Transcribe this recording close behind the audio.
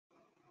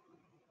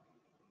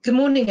Good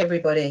morning,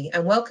 everybody,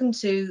 and welcome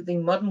to the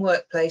Modern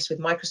Workplace with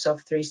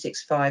Microsoft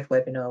 365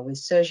 webinar with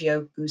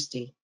Sergio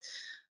Gusti.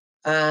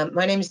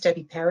 My name is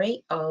Debbie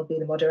Perry. I'll be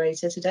the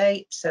moderator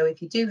today. So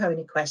if you do have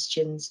any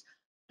questions,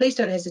 please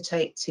don't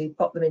hesitate to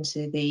pop them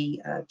into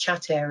the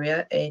chat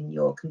area in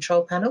your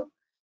control panel.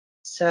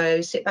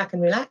 So sit back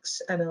and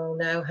relax, and I'll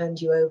now hand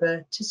you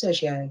over to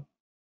Sergio.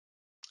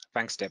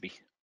 Thanks, Debbie.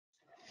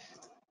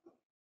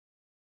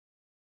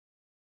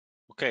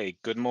 Okay,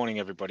 good morning,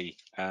 everybody.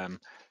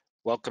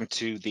 Welcome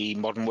to the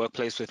Modern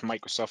Workplace with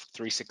Microsoft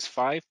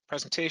 365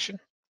 presentation.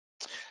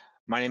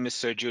 My name is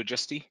Sergio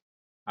Gusti.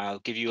 I'll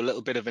give you a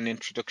little bit of an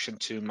introduction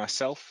to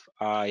myself.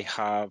 I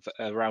have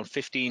around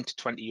 15 to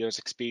 20 years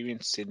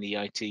experience in the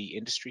IT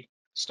industry.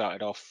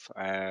 Started off,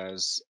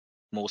 as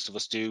most of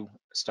us do,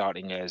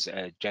 starting as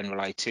a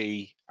general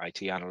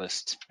IT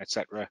analyst,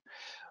 etc.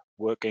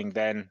 Working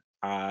then,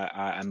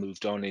 I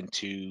moved on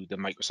into the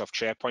Microsoft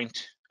SharePoint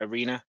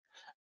arena.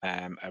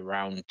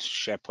 Around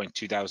SharePoint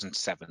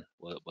 2007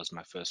 was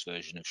my first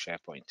version of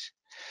SharePoint.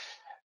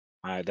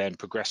 I then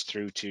progressed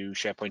through to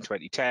SharePoint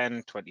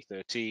 2010,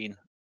 2013,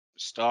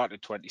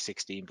 started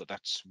 2016, but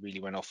that's really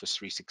when Office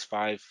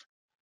 365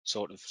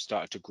 sort of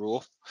started to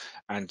grow.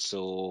 And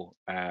so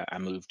I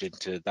moved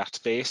into that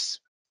space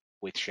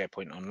with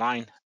SharePoint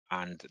Online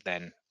and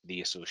then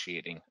the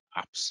associating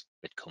apps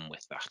that come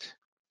with that.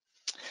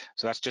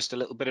 So that's just a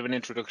little bit of an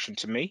introduction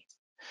to me.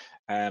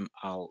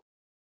 I'll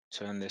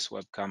turn this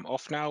webcam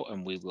off now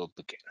and we will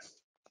begin.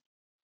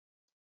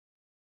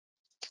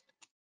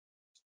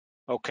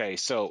 Okay,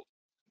 so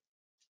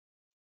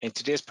in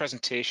today's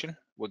presentation,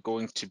 we're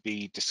going to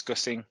be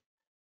discussing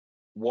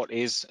what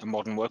is a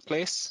modern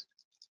workplace.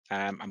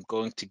 I'm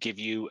going to give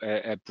you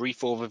a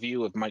brief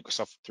overview of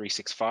Microsoft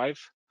 365,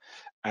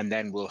 and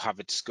then we'll have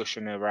a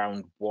discussion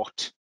around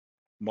what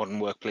modern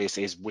workplace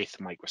is with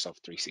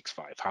Microsoft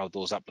 365, how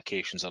those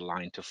applications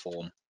align to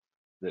form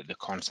the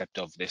concept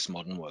of this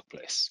modern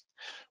workplace.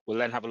 We'll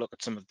then have a look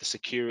at some of the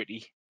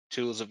security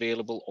tools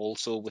available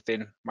also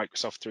within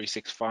Microsoft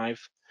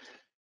 365.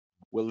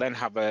 We'll then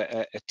have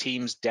a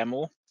Teams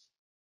demo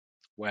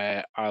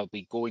where I'll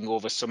be going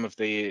over some of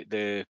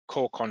the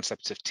core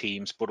concepts of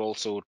Teams, but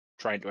also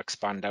trying to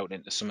expand out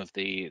into some of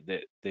the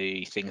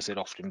things that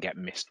often get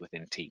missed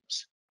within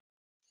Teams.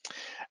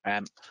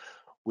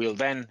 We'll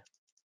then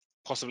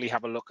possibly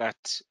have a look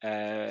at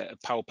a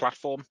Power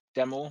Platform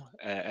demo,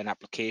 an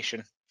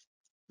application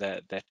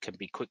that can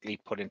be quickly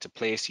put into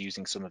place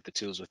using some of the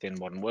tools within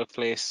Modern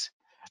Workplace.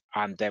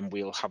 And then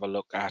we'll have a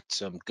look at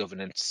some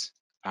governance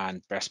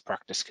and best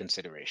practice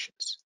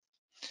considerations.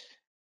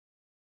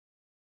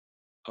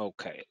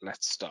 Okay,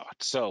 let's start.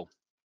 So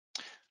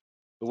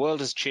the world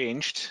has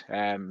changed.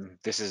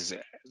 This is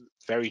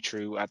very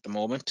true at the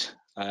moment.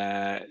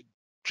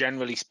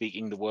 Generally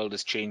speaking, the world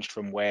has changed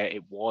from where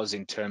it was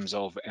in terms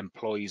of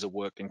employees are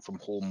working from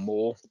home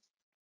more,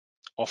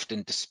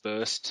 often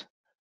dispersed,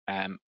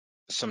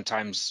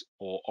 sometimes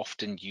or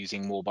often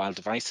using mobile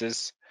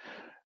devices.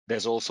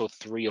 There's also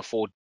 3 or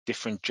 4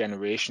 different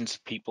generations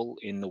of people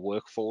in the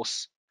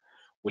workforce,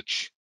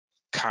 which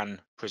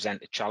can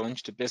present a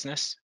challenge to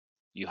business.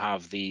 You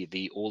have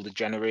the older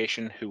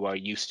generation who are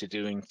used to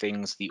doing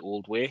things the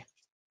old way,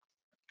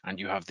 and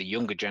you have the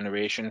younger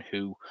generation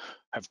who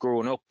have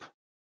grown up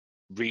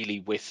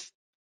really with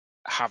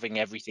having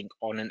everything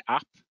on an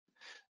app.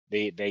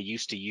 They're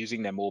used to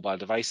using their mobile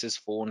devices,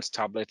 phones,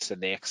 tablets,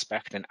 and they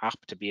expect an app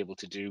to be able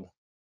to do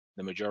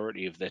the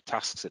majority of the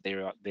tasks that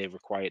they're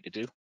required to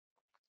do.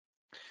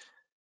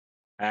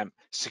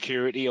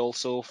 Security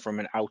also from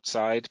an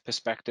outside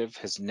perspective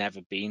has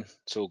never been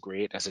so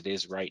great as it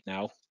is right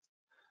now.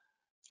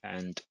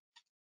 And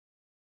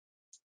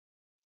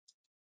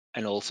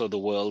also the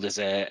world is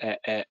a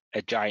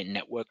giant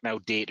network now.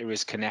 Data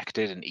is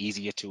connected and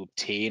easier to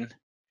obtain.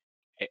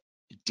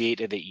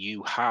 Data that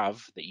you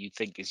have that you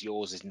think is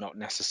yours is not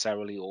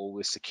necessarily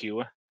always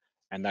secure,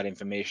 and that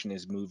information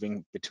is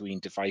moving between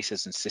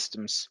devices and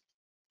systems,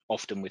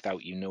 often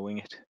without you knowing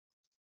it.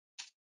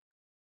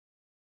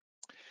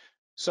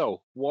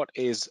 So what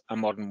is a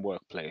modern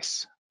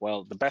workplace?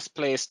 Well, the best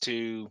way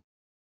to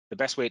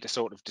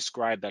sort of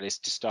describe that is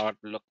to start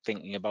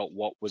thinking about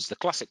what was the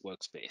classic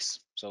workspace.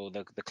 So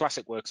the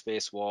classic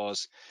workspace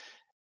was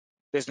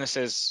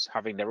businesses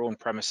having their own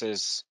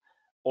premises,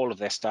 all of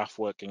their staff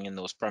working in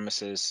those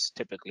premises,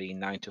 typically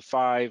 9 to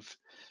 5,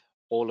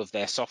 all of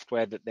their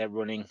software that they're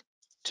running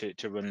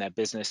to run their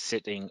business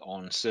sitting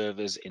on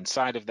servers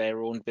inside of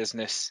their own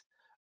business,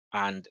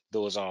 and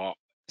those are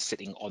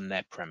sitting on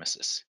their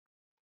premises.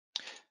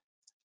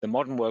 The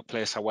modern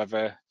workplace,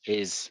 however,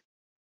 is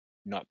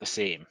not the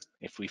same.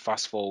 If we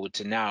fast forward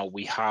to now,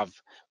 we have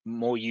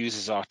more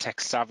users are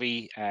tech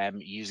savvy,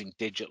 using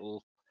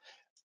digital.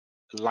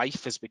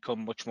 Life has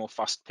become much more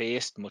fast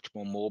paced, much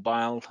more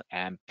mobile,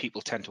 and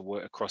people tend to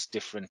work across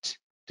different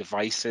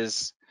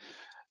devices.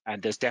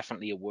 And there's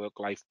definitely a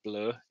work-life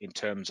blur in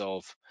terms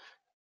of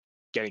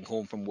getting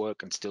home from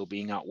work and still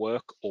being at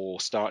work, or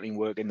starting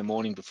work in the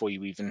morning before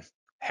you even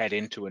head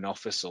into an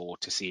office or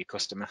to see a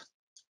customer.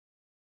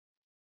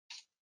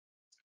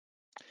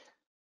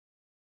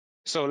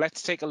 So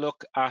let's take a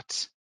look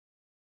at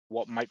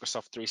what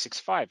Microsoft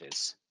 365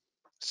 is.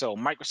 So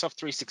Microsoft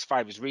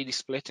 365 is really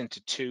split into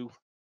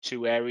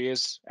two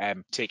areas,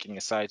 taking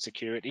aside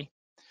security.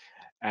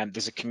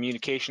 There's a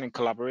communication and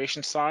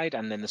collaboration side,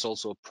 and then there's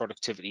also a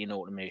productivity and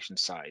automation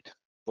side.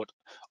 But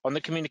on the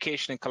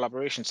communication and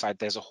collaboration side,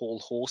 there's a whole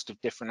host of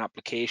different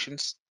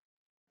applications: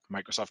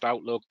 Microsoft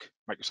Outlook,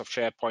 Microsoft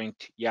SharePoint,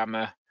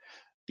 Yammer,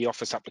 the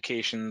Office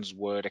applications,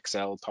 Word,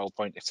 Excel,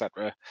 PowerPoint,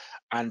 etc.,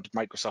 and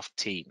Microsoft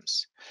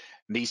Teams.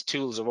 And these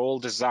tools are all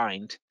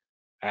designed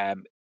to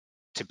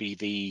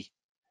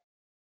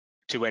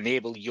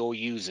enable your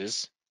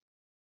users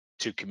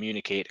to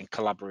communicate and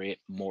collaborate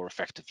more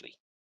effectively.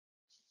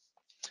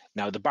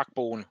 Now, the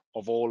backbone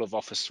of all of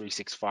Office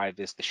 365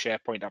 is the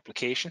SharePoint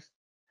application,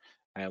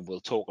 and we'll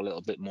talk a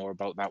little bit more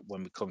about that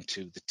when we come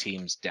to the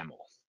Teams demo.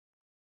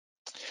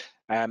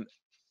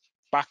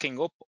 Backing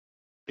up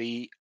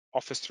the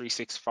Office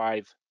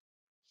 365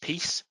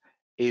 piece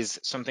is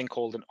something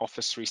called an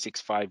Office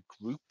 365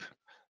 group.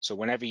 So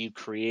whenever you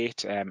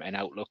create an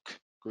Outlook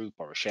group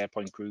or a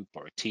SharePoint group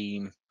or a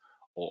team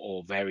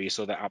or various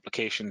other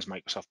applications,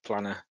 Microsoft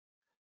Planner,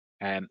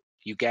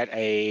 you get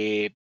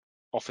a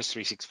Office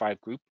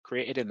 365 group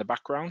created in the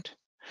background.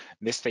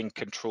 And this thing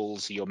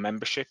controls your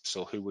membership,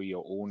 so who are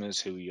your owners,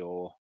 who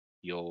are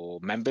your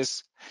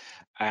members,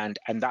 and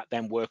that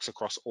then works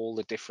across all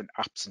the different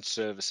apps and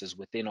services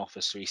within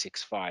Office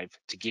 365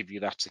 to give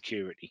you that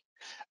security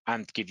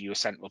and give you a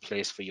central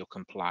place for your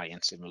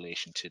compliance in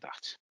relation to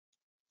that.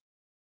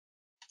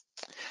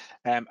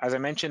 As I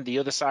mentioned, the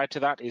other side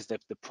to that is the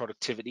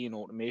productivity and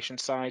automation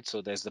side.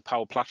 So there's the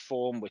Power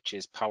Platform, which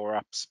is Power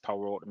Apps,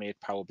 Power Automate,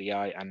 Power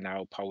BI, and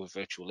now Power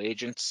Virtual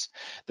Agents.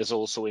 There's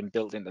also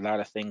inbuilt into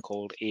that a thing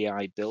called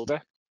AI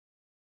Builder,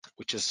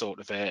 which is sort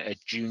of a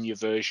junior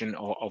version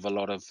of a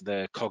lot of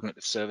the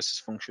cognitive services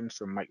functions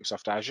from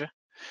Microsoft Azure.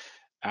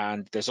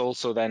 And there's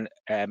also then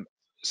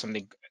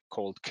something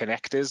called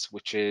connectors,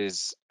 which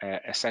is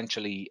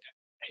essentially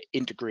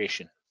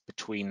integration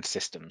between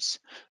systems.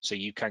 So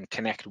you can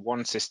connect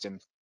one system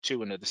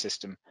to another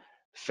system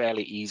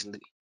fairly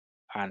easily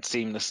and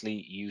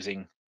seamlessly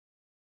using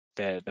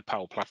the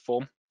Power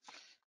Platform.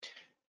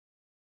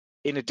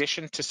 In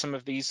addition to some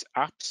of these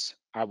apps,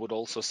 I would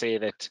also say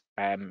that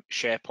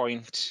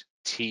SharePoint,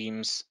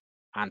 Teams,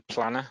 and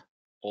Planner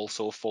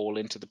also fall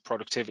into the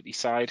productivity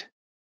side.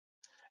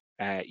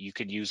 You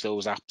can use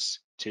those apps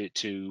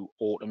to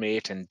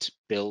automate and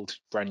build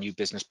brand new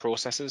business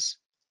processes.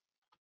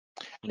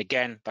 And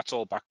again, that's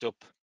all backed up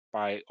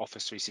by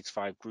Office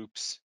 365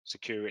 groups,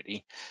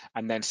 security,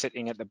 and then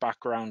sitting at the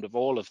background of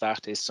all of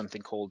that is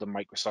something called the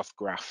Microsoft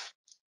Graph.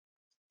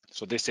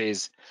 So this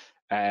is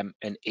an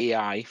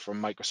AI from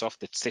Microsoft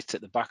that sits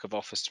at the back of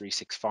Office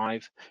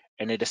 365,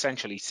 and it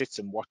essentially sits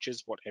and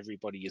watches what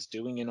everybody is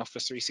doing in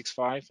Office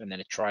 365, and then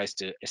it tries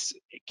to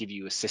give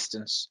you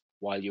assistance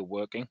while you're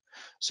working.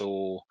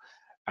 So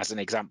as an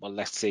example,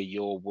 let's say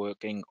you're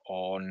working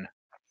on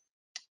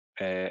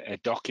a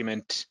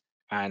document,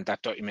 and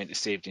that document is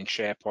saved in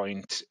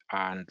SharePoint,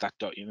 and that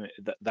document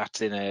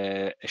that's in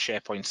a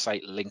SharePoint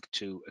site linked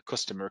to a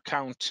customer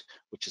account,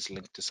 which is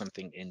linked to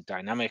something in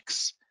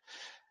Dynamics.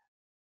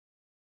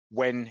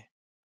 When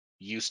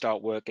you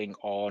start working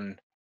on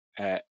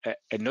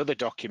another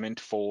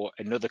document for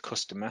another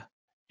customer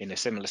in a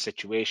similar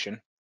situation,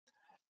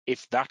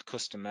 if that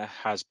customer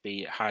has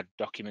had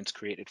documents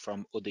created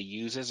from other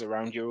users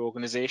around your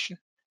organization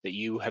that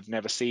you have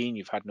never seen,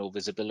 you've had no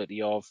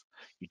visibility of,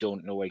 you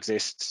don't know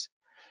exists,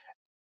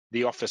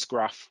 the Office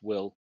Graph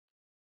will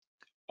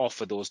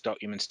offer those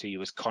documents to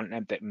you as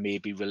content that may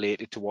be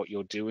related to what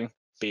you're doing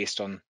based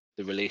on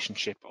the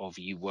relationship of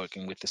you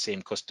working with the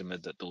same customer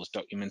that those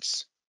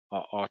documents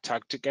are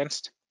tagged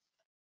against.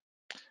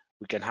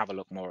 We can have a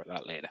look more at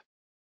that later.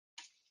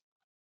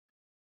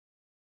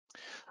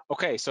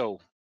 Okay, so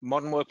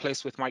modern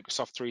workplace with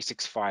Microsoft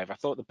 365. I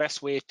thought the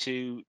best way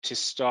to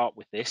start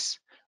with this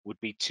would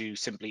be to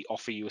simply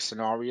offer you a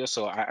scenario.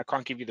 So I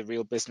can't give you the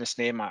real business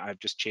name. I've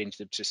just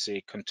changed it to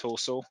say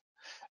Contoso.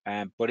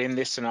 But in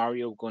this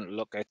scenario, we're going to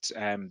look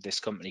at this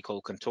company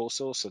called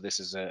Contoso. So this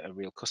is a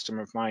real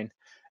customer of mine.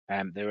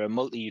 They're a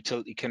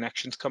multi-utility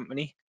connections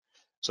company.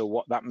 So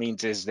what that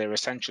means is they're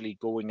essentially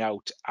going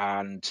out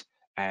and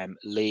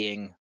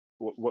laying,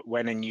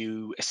 when a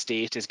new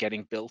estate is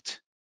getting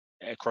built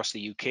across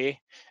the UK,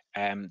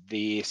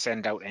 they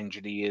send out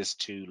engineers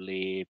to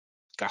lay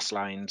gas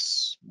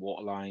lines,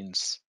 water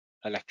lines,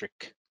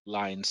 electric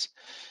lines.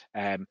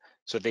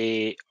 So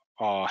they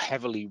are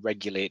heavily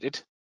regulated,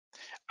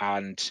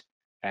 and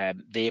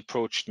they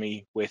approached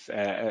me with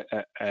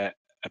a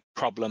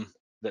problem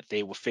that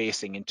they were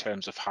facing in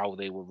terms of how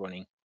they were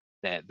running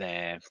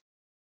their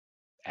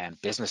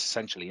business,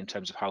 essentially in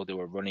terms of how they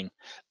were running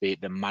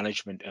the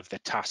management of the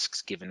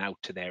tasks given out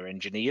to their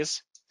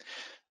engineers.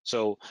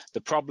 So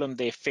the problem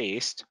they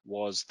faced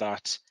was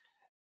that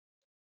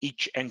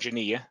each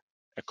engineer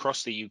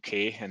across the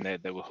UK, and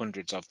there were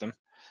hundreds of them,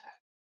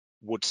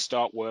 would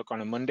start work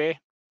on a Monday.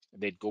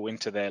 They'd go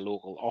into their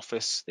local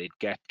office, they'd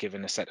get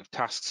given a set of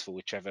tasks for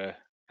whichever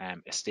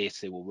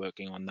estates they were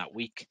working on that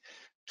week.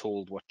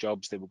 told what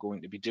jobs they were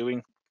going to be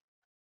doing,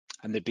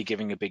 and they'd be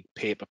giving a big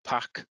paper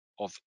pack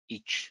of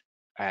each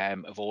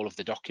of all of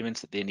the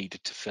documents that they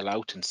needed to fill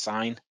out and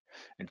sign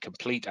and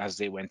complete as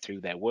they went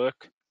through their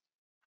work.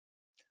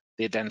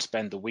 They'd then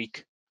spend the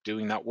week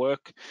doing that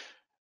work,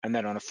 and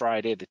then on a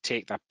Friday they'd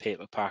take that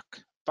paper pack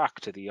back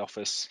to the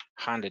office,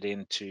 hand it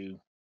in to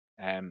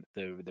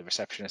the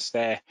receptionist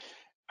there,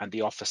 and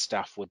the office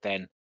staff would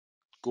then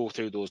go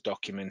through those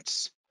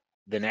documents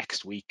the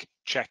next week,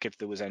 check if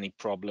there was any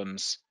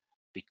problems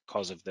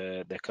because of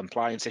the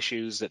compliance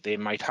issues that they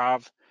might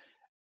have.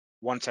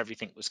 Once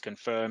everything was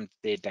confirmed,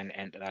 they'd then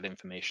enter that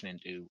information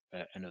into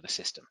another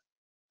system.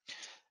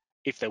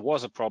 If there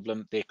was a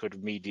problem, they could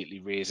immediately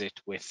raise it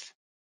with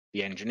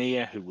the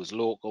engineer who was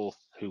local,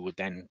 who would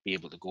then be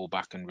able to go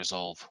back and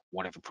resolve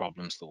whatever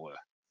problems there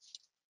were.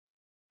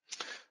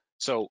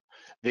 So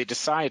they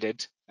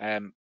decided,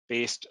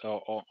 based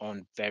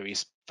on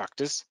various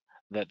factors,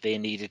 that they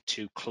needed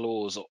to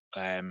close.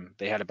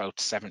 They had about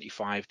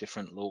 75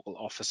 different local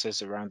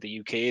offices around the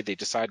UK. They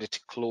decided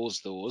to close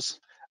those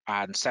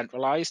and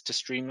centralize to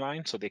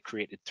streamline. So they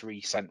created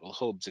 3 central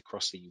hubs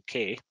across the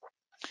UK.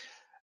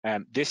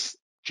 This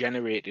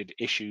generated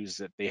issues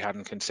that they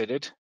hadn't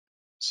considered.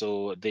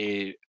 So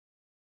they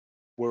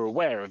were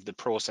aware of the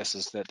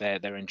processes that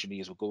their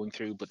engineers were going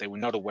through, but they were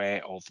not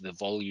aware of the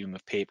volume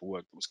of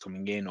paperwork that was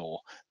coming in or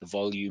the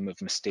volume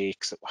of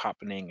mistakes that were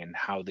happening and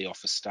how the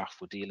office staff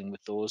were dealing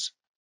with those.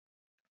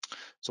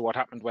 So what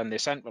happened when they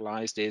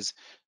centralized is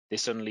they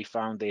suddenly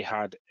found they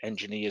had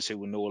engineers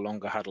who no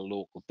longer had a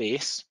local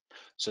base.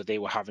 So they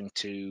were having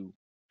to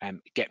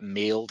get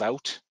mailed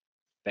out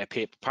their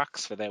paper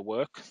packs for their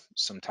work.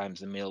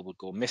 Sometimes the mail would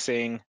go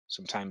missing.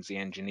 Sometimes the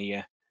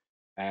engineer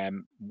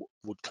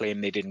would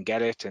claim they didn't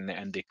get it,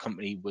 and the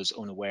company was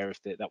unaware if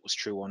that was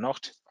true or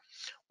not.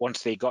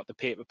 Once they got the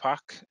paper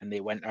pack and they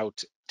went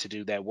out to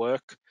do their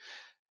work,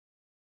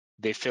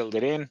 they filled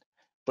it in,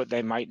 but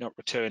they might not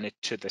return it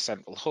to the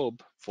central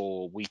hub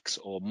for weeks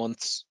or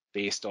months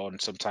based on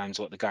sometimes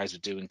what the guys were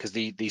doing, because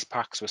these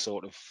packs were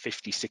sort of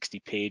 50,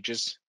 60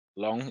 pages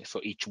long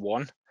for each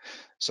one.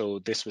 So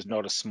this was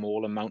not a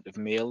small amount of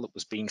mail that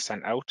was being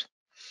sent out.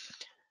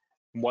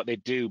 And what they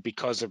do,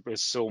 because there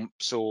was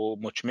so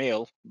much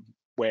mail,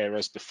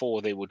 whereas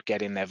before they would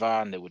get in their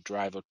van, they would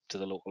drive up to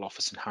the local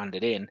office and hand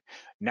it in.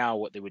 Now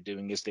what they were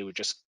doing is they were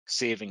just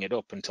saving it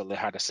up until they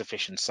had a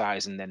sufficient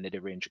size, and then they'd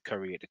arrange a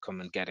courier to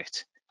come and get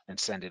it and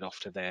send it off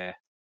to the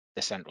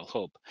central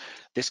hub.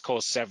 This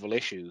caused several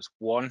issues.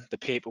 One, the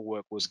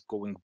paperwork was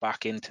going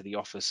back into the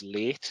office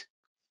late,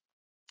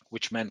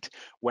 which meant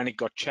when it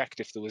got checked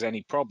if there was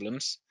any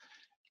problems,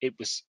 it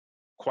was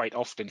quite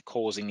often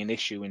causing an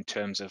issue in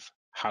terms of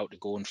how to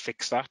go and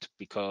fix that,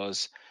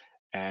 because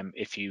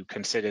if you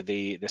consider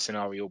the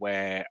scenario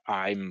where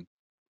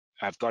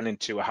I've gone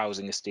into a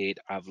housing estate,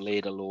 I've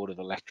laid a load of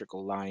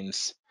electrical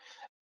lines,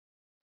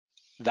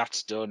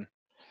 that's done.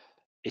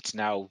 It's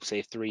now,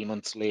 say, 3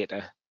 months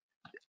later.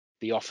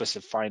 The office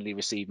have finally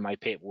received my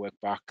paperwork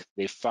back.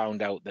 They've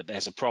found out that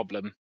there's a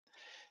problem.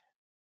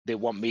 They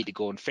want me to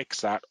go and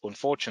fix that.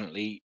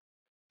 Unfortunately,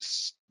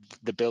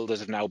 the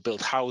builders have now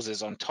built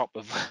houses on top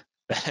of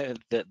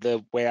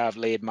the where I've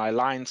laid my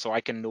line, so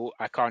I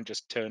can't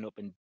just turn up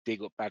and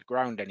dig up that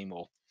ground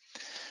anymore.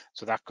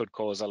 So that could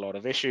cause a lot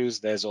of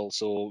issues. There's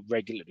also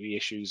regulatory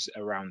issues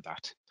around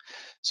that.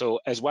 So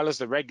as well as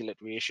the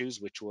regulatory issues,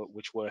 which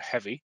were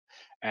heavy,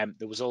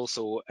 there was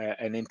also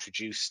an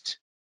introduced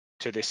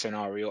to this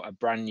scenario a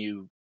brand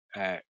new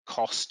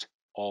cost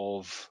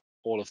of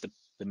all of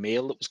the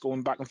mail that was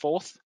going back and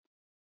forth.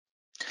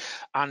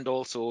 And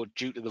also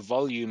due to the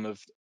volume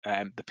of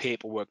the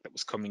paperwork that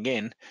was coming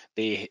in,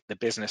 the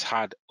business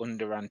had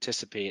under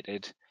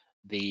anticipated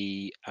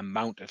the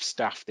amount of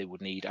staff they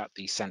would need at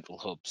these central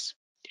hubs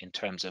in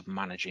terms of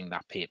managing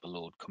that paper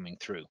load coming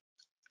through.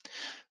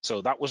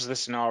 So that was the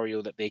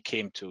scenario that they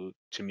came to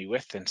me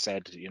with and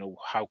said,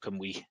 how can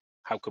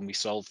we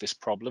solve this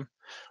problem?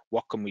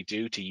 What can we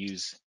do to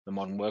use the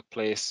modern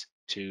workplace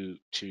to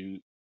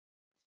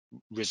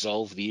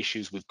resolve the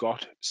issues we've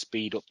got,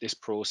 speed up this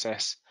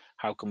process?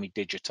 How can we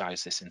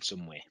digitize this in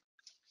some way?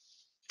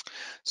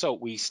 So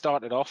we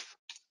started off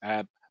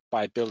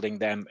by building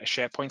them a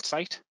SharePoint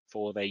site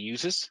for their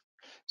users.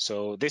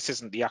 So this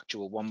isn't the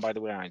actual one, by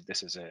the way.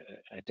 This is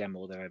a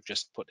demo that I've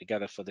just put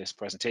together for this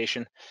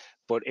presentation,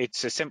 but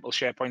it's a simple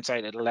SharePoint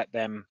site. It'll let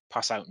them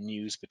pass out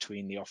news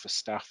between the office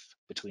staff,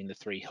 between the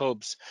 3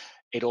 hubs.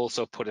 It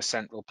also put a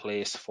central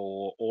place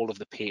for all of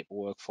the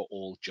paperwork for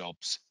all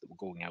jobs that were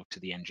going out to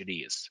the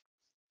engineers.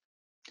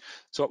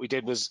 So what we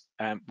did was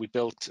we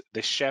built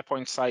this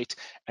SharePoint site,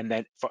 and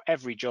then for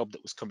every job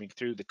that was coming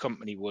through, the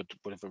company would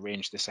have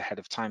arranged this ahead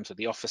of time. So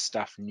the office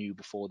staff knew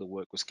before the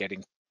work was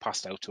getting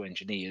passed out to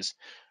engineers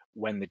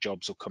when the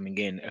jobs were coming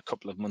in a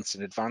couple of months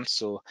in advance.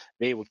 So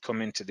they would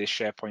come into this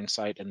SharePoint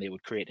site and they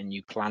would create a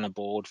new planner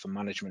board for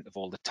management of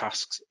all the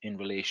tasks in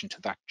relation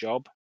to that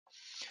job.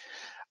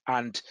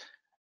 And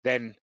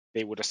then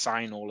they would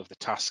assign all of the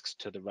tasks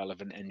to the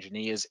relevant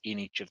engineers in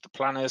each of the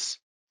planners.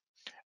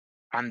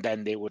 And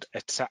then they would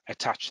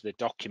attach the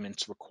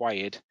documents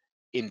required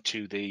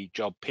into the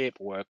job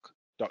paperwork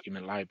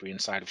document library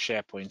inside of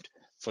SharePoint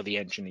for the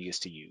engineers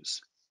to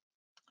use.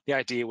 The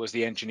idea was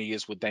the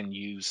engineers would then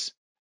use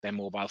their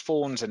mobile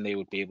phones and they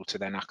would be able to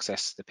then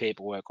access the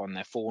paperwork on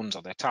their phones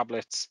or their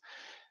tablets,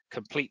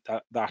 complete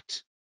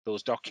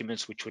those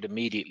documents, which would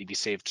immediately be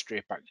saved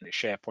straight back into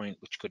SharePoint,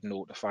 which could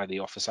notify the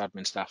office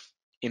admin staff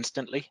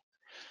instantly.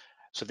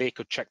 So they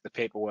could check the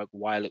paperwork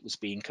while it was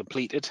being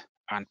completed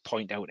and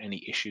point out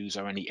any issues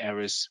or any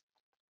errors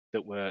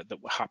that were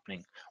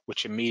happening,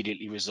 which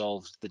immediately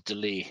resolved the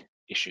delay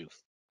issue.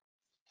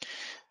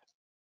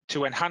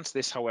 To enhance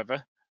this,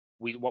 however,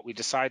 what we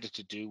decided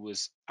to do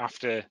was,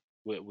 after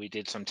we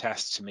did some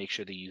tests to make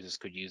sure the users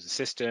could use the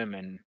system,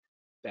 and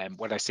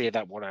when I say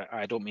that,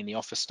 I don't mean the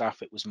office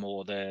staff, it was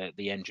more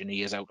the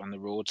engineers out on the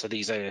road. So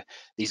these are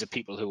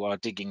people who are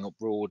digging up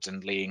roads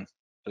and laying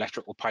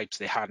electrical pipes.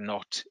 They had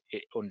not,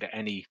 under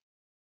any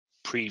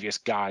previous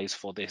guise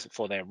for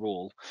their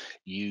role,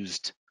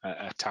 used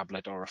a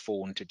tablet or a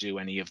phone to do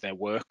any of their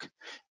work.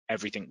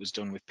 Everything was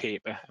done with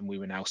paper, and we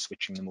were now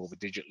switching them over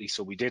digitally.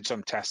 So we did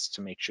some tests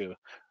to make sure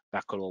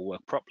that could all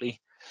work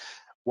properly.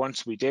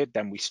 Once we did,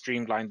 then we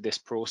streamlined this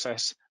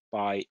process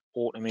by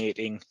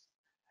automating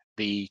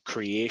the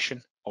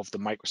creation of the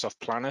Microsoft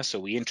Planner. So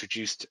we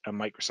introduced a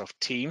Microsoft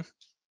team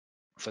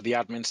for the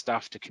admin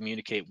staff to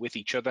communicate with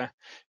each other,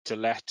 to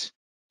let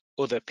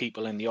other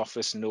people in the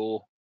office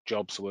know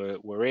jobs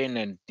were in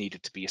and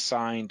needed to be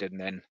assigned, and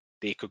then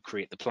they could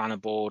create the planner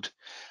board.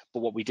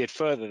 But what we did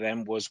further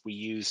then was we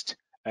used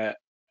a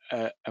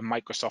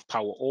Microsoft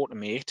Power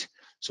Automate.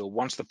 So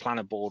once the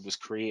planner board was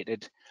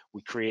created,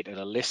 we created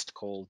a list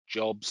called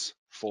jobs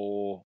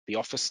for the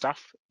office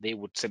staff. They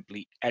would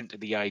simply enter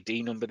the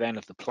ID number then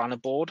of the planner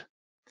board,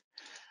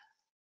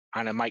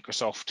 and a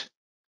Microsoft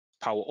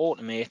Power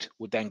Automate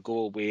would then go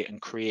away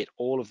and create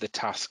all of the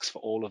tasks for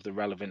all of the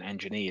relevant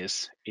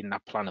engineers in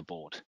that planner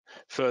board.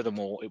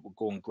 Furthermore, it would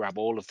go and grab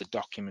all of the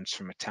documents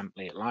from a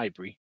template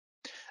library,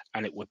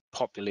 and it would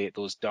populate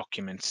those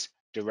documents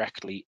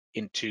directly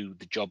into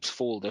the jobs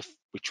folder,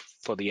 which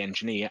for the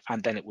engineer,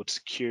 and then it would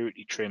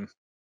security trim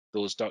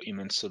those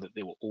documents so that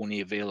they were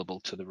only available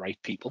to the right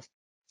people.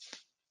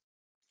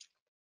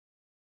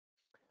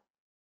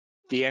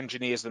 The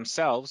engineers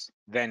themselves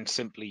then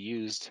simply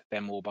used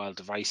their mobile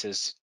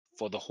devices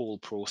for the whole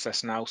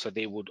process now. So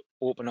they would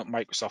open up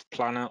Microsoft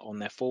Planner on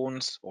their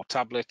phones or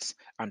tablets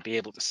and be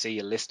able to see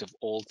a list of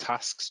all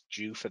tasks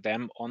due for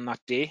them on that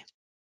day.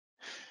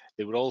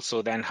 They would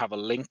also then have a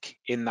link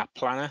in that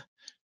planner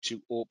to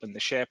open the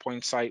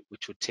SharePoint site,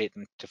 which would take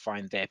them to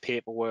find their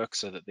paperwork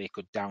so that they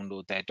could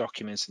download their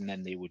documents, and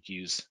then they would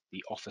use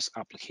the Office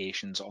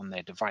applications on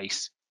their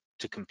device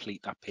to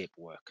complete that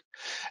paperwork.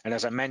 And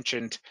as I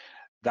mentioned,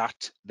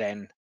 that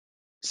then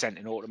sent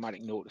an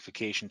automatic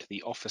notification to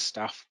the office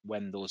staff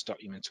when those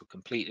documents were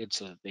completed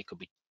so that they could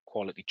be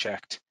quality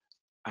checked,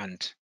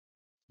 and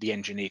the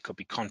engineer could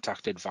be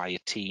contacted via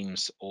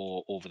Teams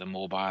or over the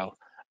mobile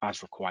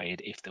as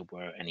required if there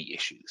were any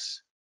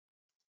issues.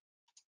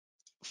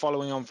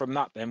 Following on from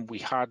that, then, we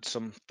had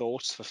some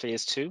thoughts for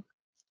phase two.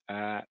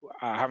 I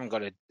haven't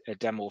got a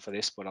demo for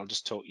this, but I'll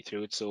just talk you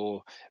through it.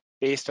 So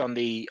based on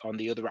the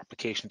other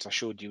applications I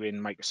showed you in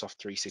Microsoft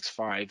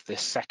 365, the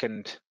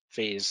second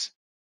phase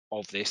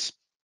of this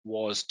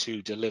was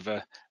to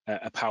deliver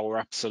a Power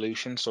App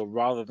solution. So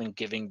rather than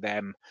giving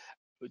them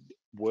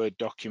Word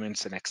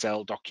documents and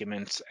Excel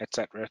documents,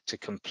 etc., to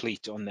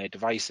complete on their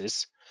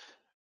devices,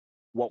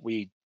 what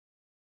we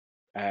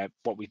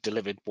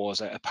delivered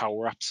was a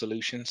Power App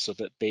solution so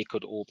that they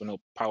could open up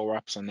Power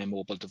Apps on their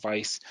mobile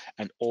device,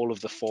 and all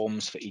of the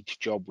forms for each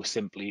job were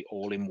simply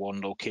all in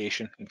one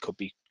location and could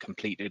be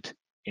completed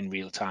in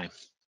real time.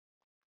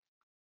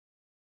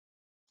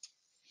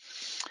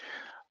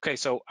 Okay,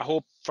 so I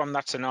hope from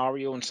that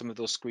scenario and some of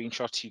those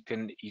screenshots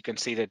you can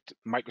see that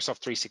Microsoft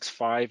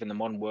 365 and the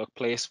modern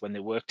workplace, when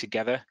they work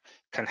together,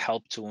 can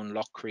help to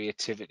unlock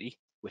creativity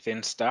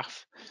within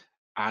staff.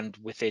 And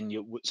within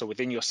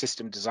your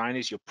system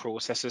designers, your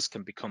processes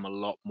can become a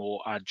lot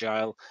more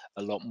agile,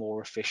 a lot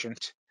more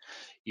efficient.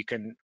 You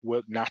can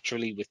work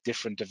naturally with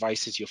different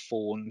devices, your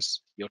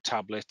phones, your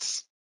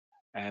tablets,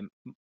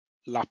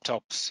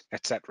 laptops,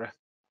 etc.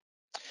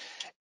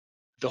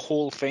 The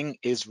whole thing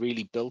is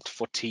really built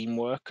for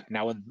teamwork.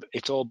 Now,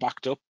 it's all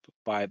backed up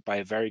by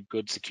a very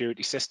good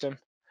security system,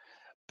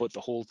 but the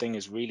whole thing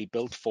is really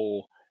built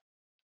for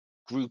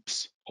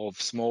groups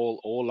of small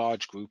or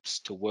large groups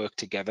to work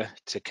together,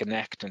 to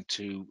connect and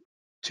to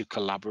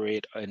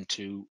collaborate and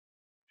to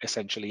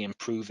essentially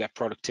improve their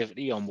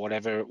productivity on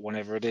whatever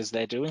it is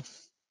they're doing.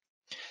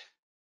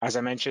 As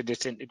I mentioned,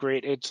 it's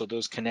integrated, so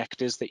those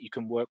connectors that you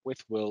can work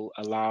with will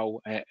allow,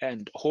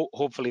 and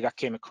hopefully that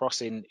came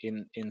across in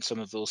some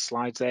of those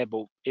slides there,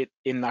 but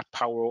in that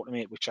Power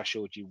Automate, which I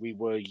showed you, we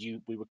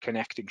were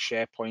connecting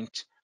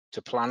SharePoint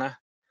to Planner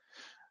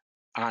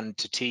and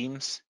to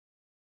Teams,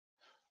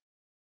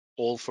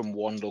 all from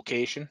one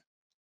location,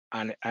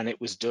 and it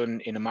was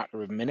done in a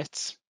matter of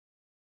minutes.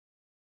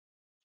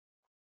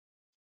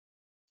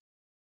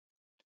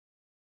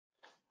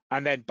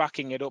 And then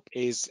backing it up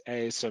is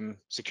some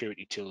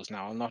security tools.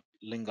 Now, I'll not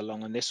linger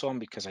long on this one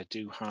because I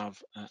do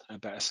have a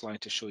better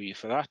slide to show you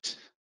for that.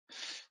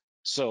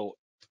 So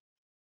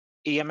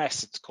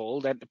EMS, it's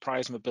called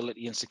Enterprise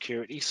Mobility and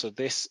Security. So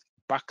this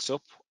backs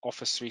up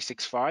Office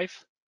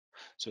 365.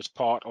 So it's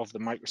part of the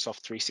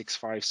Microsoft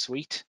 365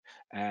 suite.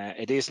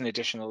 It is an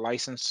additional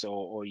license,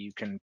 or you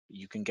can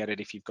get it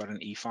if you've got an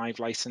E5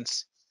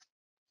 license.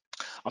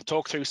 I'll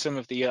talk through some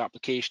of the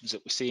applications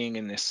that we're seeing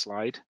in this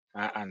slide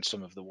and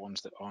some of the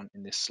ones that aren't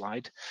in this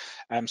slide.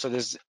 So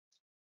there's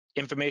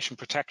information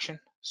protection.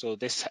 So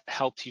this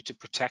helps you to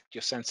protect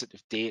your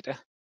sensitive data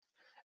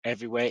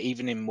everywhere,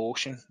 even in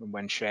motion and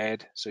when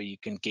shared, so you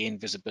can gain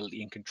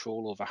visibility and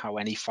control over how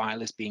any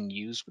file is being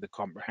used with a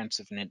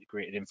comprehensive and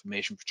integrated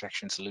information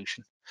protection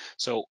solution.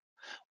 So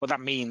what that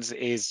means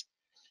is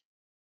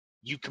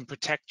you can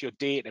protect your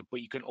data, but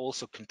you can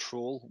also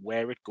control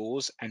where it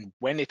goes, and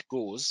when it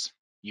goes,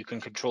 you can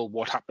control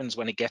what happens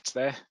when it gets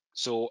there.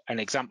 So an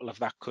example of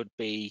that could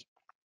be,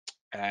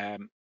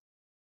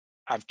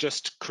 I've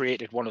just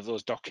created one of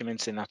those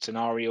documents in that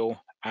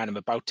scenario, and I'm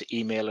about to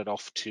email it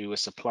off to a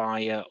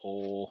supplier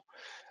or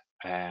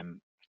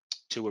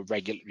to a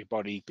regulatory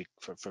body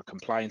for a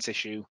compliance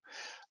issue.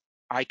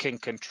 I can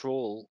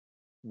control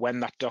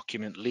when that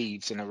document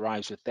leaves and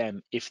arrives with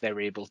them if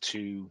they're able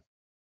to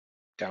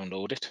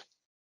download it.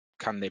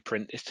 Can they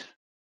print it?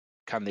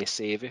 Can they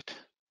save it?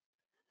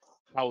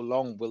 How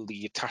long will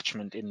the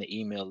attachment in the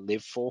email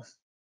live for?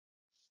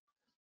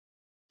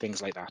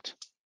 Things like that.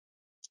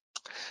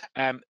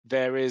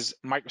 There is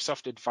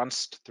Microsoft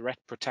Advanced Threat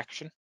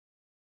Protection.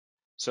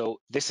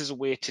 So this is a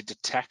way to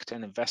detect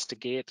and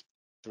investigate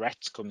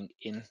threats coming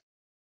in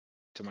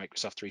to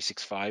Microsoft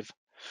 365.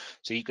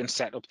 So you can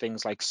set up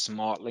things like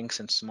smart links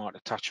and smart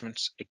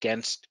attachments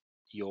against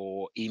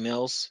your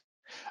emails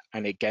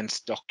and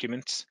against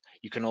documents.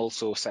 You can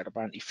also set up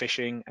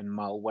anti-phishing and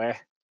malware.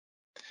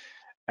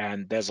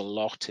 And there's a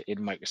lot in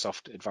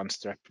Microsoft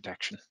Advanced Threat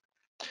Protection.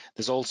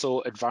 There's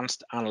also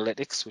advanced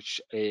analytics, which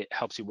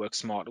helps you work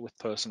smarter with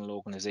personal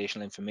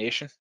organizational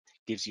information,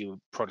 gives you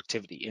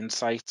productivity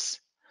insights,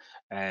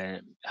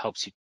 and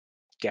helps you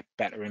get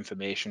better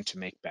information to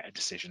make better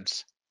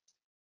decisions.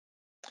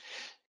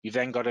 You've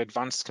then got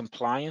advanced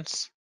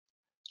compliance.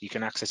 You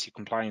can access your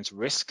compliance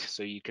risk.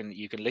 So you can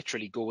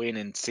literally go in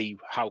and see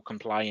how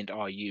compliant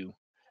are you,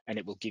 and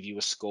it will give you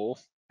a score.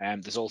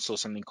 There's also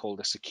something called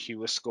a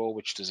secure score,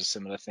 which does a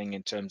similar thing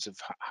in terms of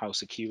how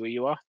secure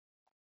you are.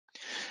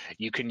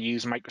 You can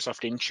use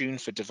Microsoft Intune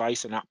for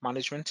device and app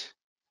management,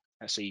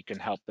 so you can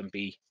help them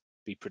be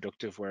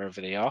productive wherever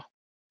they are.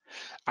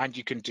 And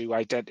you can do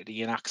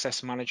identity and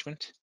access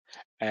management,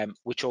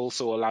 which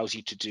also allows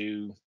you to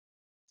do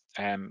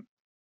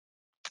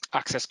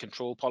access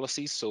control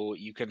policies. So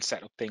you can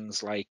set up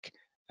things like,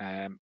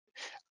 I'm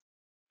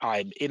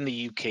in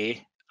the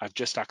UK, I've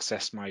just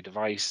accessed my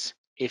device.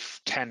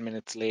 If 10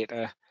 minutes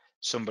later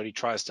somebody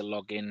tries to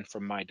log in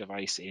from my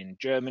device in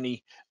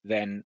Germany,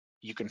 then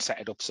you can set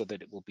it up so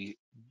that it will be,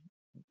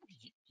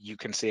 you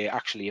can say,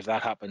 actually, if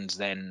that happens,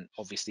 then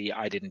obviously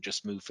I didn't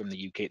just move from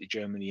the UK to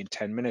Germany in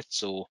 10 minutes,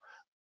 so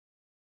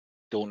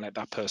don't let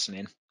that person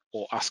in,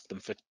 or ask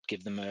them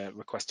give them a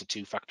request a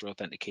two-factor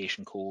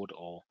authentication code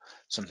or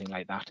something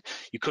like that.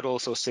 You could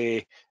also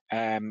say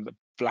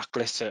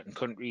blacklist certain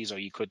countries, or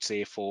you could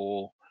say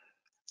for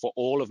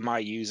all of my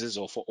users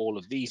or for all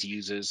of these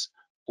users,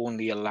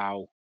 only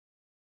allow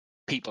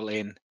people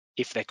in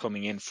if they're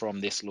coming in from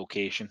this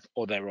location,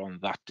 or they're on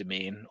that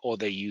domain, or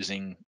they're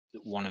using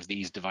one of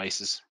these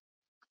devices.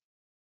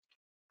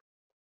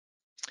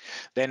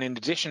 Then in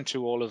addition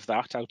to all of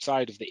that,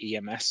 outside of the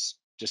EMS,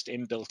 just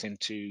inbuilt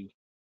into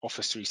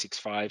Office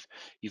 365,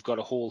 you've got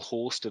a whole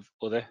host of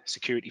other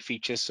security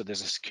features. So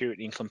there's a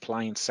security and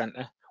compliance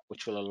center,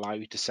 which will allow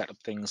you to set up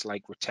things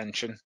like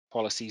retention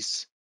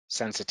policies,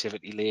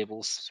 sensitivity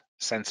labels,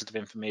 sensitive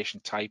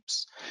information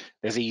types.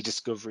 There's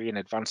e-discovery and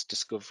advanced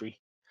discovery,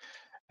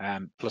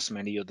 plus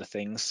many other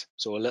things.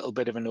 So a little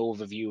bit of an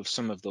overview of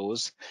some of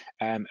those.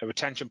 A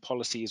retention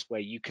policy is where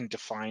you can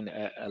define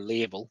a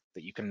label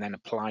that you can then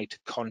apply to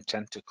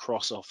content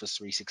across Office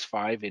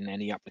 365 in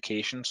any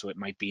application. So it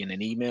might be in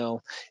an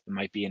email, it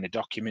might be in a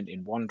document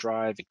in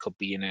OneDrive, it could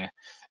be in a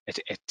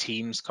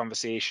Teams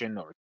conversation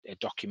or a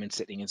document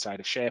sitting inside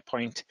of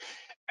SharePoint.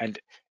 And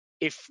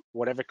if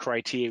whatever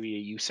criteria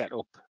you set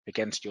up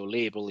against your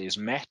label is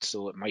met,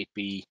 so it might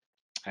be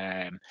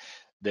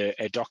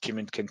a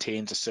document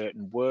contains a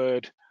certain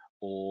word,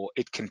 or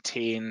it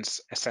contains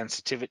a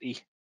sensitive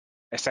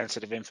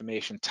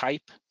information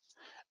type,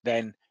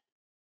 then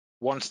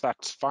once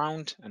that's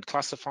found and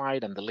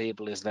classified and the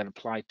label is then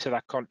applied to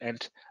that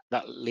content,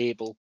 that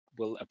label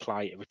will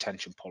apply a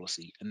retention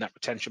policy. And that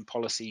retention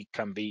policy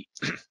can be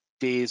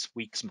days,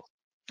 weeks,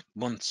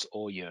 months,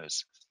 or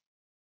years.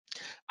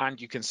 And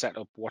you can set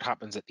up what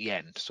happens at the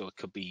end. So it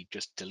could be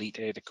just delete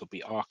it, it could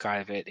be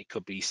archive it, it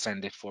could be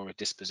send it for a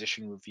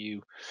disposition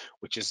review,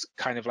 which is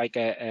kind of like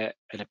an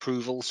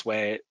approvals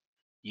where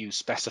you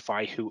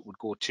specify who it would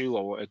go to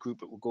or a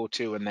group it would go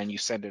to, and then you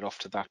send it off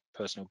to that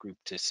personal group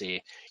to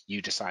say,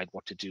 you decide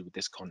what to do with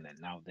this content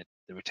now that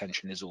the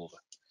retention is over.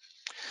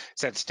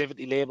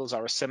 Sensitivity labels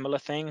are a similar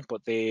thing,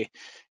 but they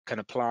can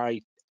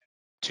apply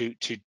to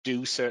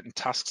do certain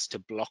tasks, to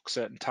block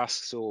certain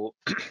tasks. So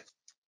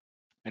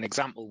an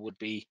example would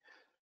be,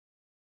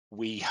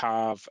 we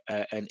have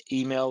an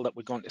email that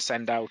we're going to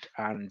send out,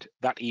 and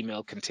that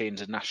email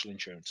contains a national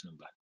insurance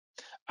number.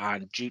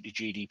 And due to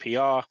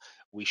GDPR,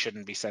 we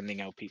shouldn't be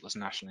sending out people's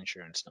national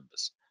insurance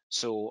numbers.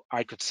 So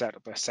I could set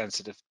up a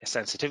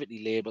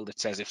sensitivity label that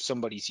says, if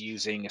somebody's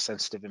using a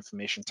sensitive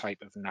information type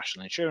of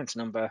national insurance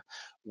number,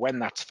 when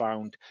that's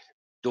found,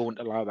 don't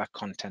allow that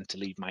content to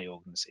leave my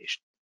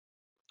organization.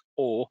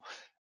 Or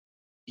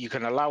you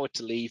can allow it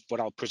to leave, but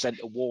I'll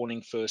present a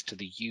warning first to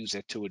the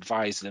user to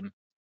advise them,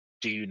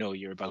 do you know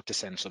you're about to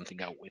send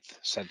something out with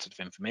sensitive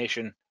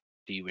information?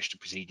 Do you wish to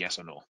proceed, yes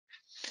or no?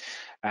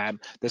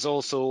 There's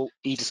also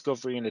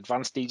e-discovery and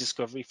advanced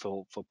e-discovery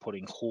for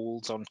putting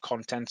holds on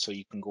content, so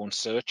you can go and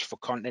search for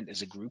content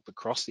as a group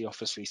across the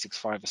Office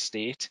 365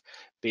 estate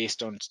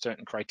based on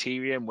certain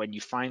criteria, and when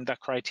you find that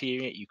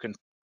criteria, you can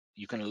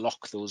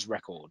lock those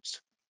records.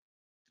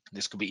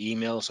 This could be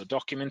emails or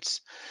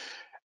documents,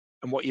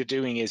 and what you're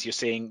doing is you're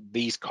saying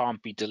these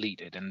can't be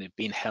deleted and they've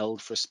been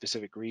held for a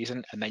specific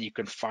reason, and then you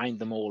can find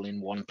them all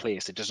in one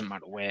place. It doesn't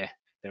matter where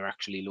they're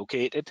actually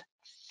located.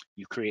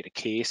 You create a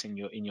case in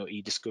your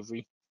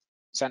e-discovery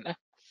center.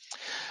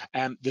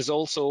 There's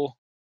also,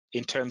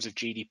 in terms of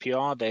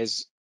GDPR,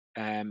 there's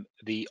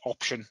the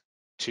option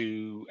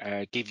to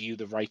give you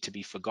the right to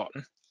be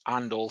forgotten,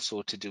 and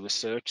also to do a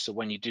search. So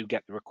when you do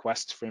get the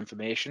request for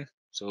information,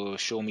 so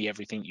show me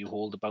everything you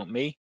hold about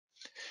me,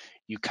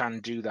 you can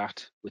do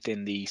that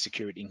within the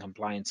Security and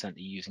Compliance Center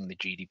using the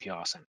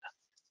GDPR Center.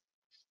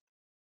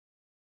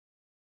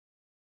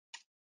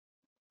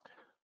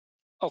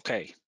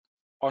 Okay,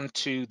 on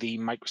to the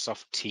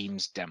Microsoft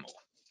Teams demo.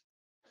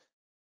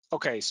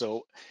 Okay,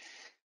 so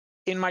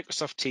in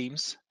Microsoft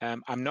Teams,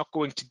 I'm not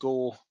going to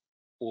go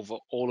over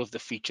all of the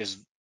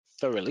features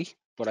thoroughly,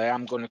 but I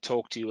am going to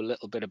talk to you a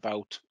little bit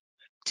about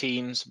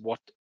Teams, what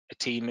a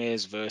team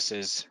is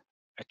versus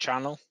a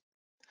channel.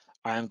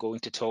 I am going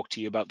to talk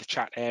to you about the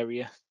chat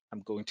area.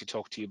 I'm going to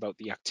talk to you about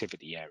the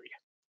activity area.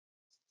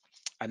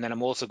 And then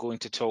I'm also going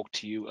to talk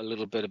to you a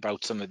little bit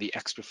about some of the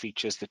extra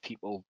features that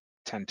people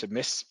tend to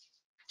miss,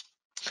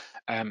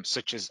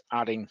 such as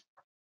adding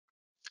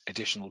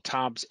additional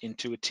tabs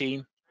into a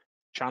team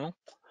channel,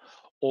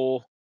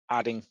 or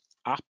adding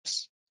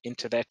apps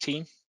into their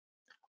team,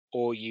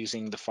 or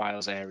using the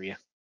files area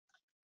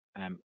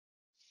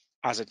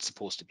as it's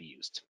supposed to be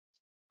used.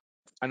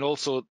 And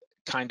also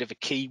kind of a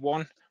key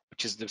one,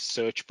 which is the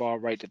search bar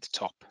right at the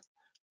top,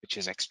 which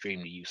is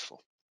extremely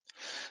useful.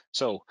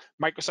 So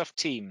Microsoft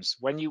Teams,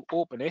 when you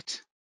open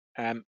it,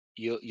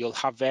 you'll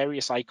have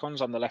various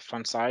icons on the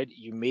left-hand side.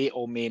 You may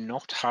or may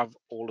not have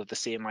all of the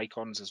same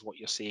icons as what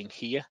you're seeing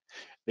here.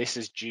 This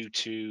is due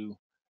to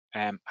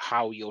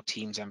how your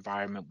Teams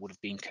environment would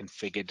have been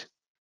configured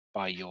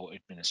by your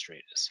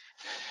administrators.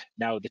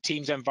 Now, the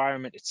Teams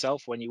environment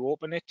itself, when you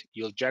open it,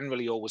 you'll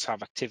generally always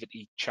have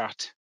activity,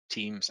 chat,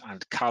 Teams,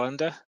 and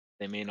calendar.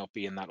 They may not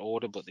be in that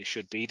order, but they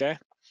should be there.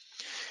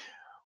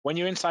 When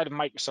you're inside of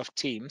Microsoft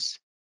Teams,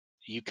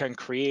 you can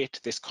create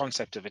this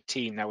concept of a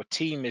team. Now, a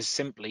team is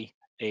simply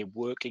a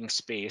working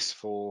space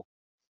for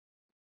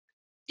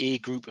a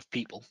group of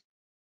people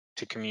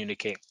to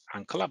communicate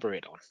and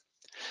collaborate on.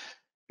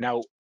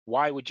 Now,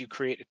 why would you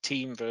create a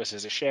team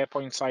versus a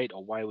SharePoint site,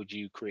 or why would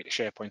you create a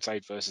SharePoint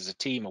site versus a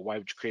team, or why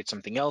would you create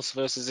something else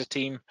versus a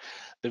team?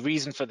 The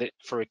reason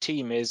for a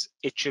team is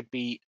it should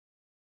be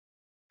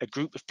a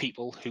group of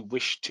people who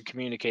wish to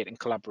communicate and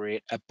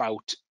collaborate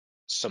about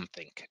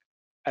something,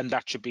 and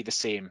that should be the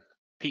same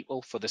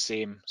people for the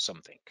same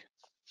something.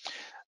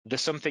 The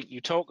something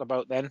you talk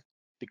about then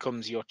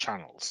becomes your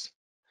channels.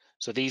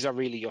 So these are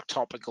really your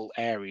topical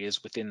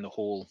areas within the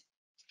whole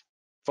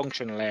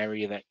functional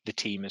area that the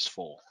team is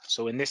for.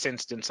 So in this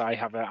instance, I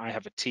have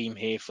a team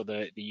here for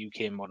the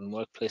UK Modern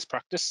Workplace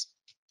practice.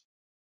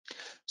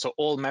 So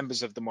all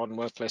members of the Modern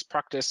Workplace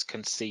practice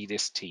can see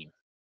this team,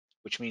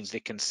 which means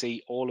they can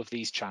see all of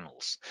these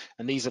channels.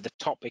 And these are the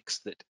topics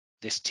that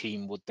this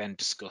team would then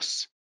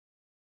discuss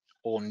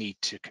or need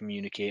to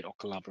communicate or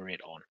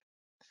collaborate on.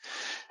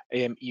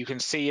 You can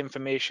see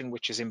information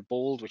which is in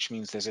bold, which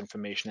means there's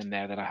information in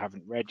there that I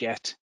haven't read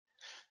yet.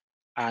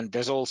 And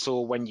there's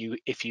also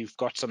if you've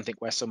got something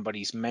where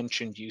somebody's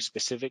mentioned you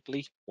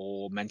specifically,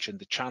 or mentioned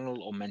the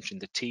channel, or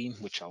mentioned the team,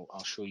 which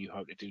I'll show you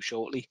how to do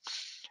shortly,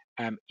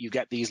 you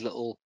get these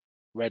little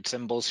red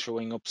symbols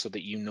showing up so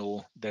that you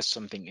know there's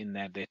something in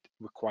there that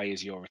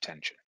requires your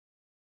attention.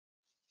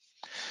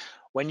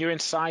 When you're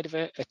inside of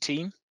a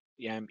team,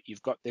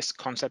 you've got this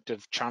concept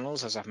of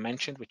channels, as I've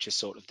mentioned, which is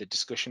sort of the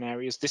discussion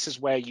areas. This is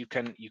where you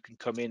can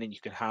come in and you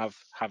can have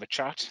a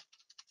chat,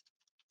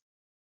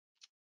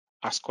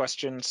 ask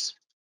questions,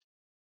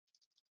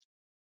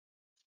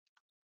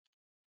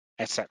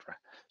 etc.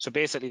 So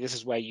basically, this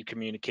is where you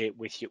communicate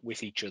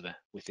with each other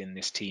within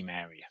this team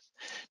area.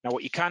 Now,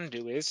 what you can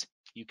do is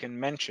you can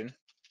mention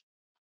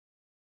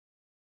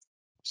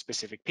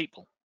specific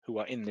people who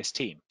are in this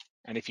team.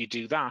 And if you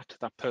do that,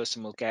 that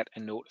person will get a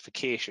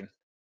notification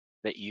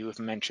that you have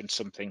mentioned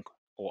something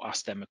or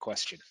asked them a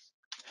question.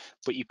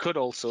 But you could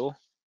also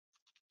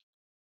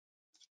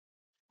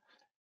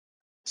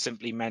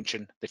simply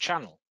mention the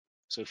channel.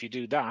 So if you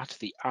do that,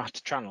 the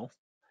 @channel,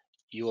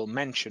 you will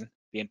mention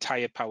the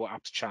entire Power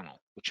Apps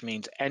channel, which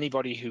means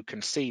anybody who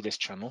can see this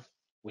channel,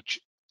 which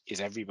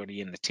is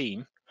everybody in the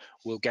team,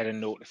 will get a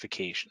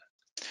notification.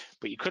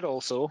 But you could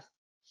also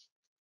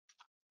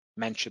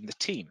mention the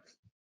team.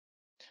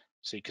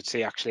 So you could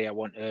say, actually, I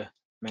want to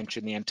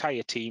mention the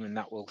entire team, and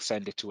that will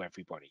send it to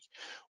everybody.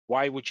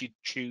 Why would you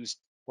choose?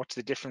 What's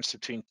the difference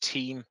between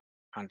team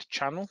and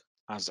channel,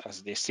 as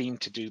they seem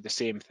to do the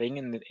same thing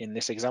in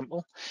this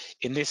example?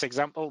 In this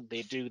example,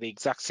 they do the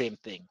exact same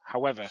thing.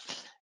 However,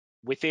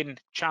 within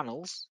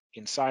channels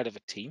inside of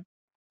a team,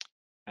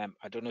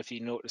 I don't know if you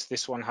notice,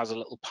 this one has a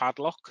little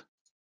padlock.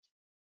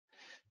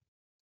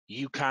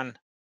 You can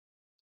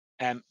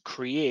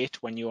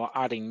create, when you are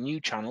adding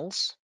new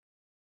channels,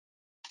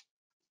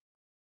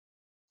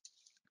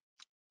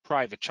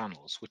 private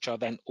channels, which are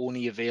then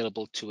only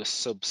available to a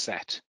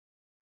subset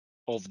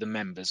of the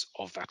members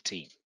of that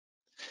team.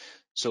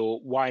 So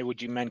why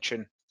would you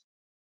mention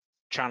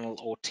channel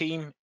or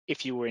team?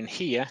 If you were in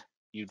here,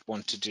 you'd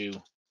want to do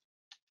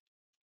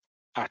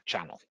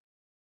 @channel,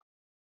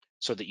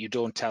 so that you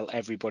don't tell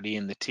everybody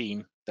in the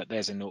team that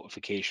there's a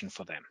notification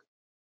for them,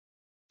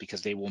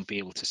 because they won't be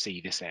able to see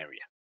this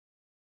area.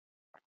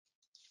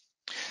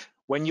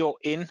 When you're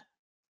in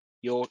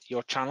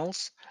your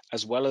channels,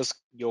 as well as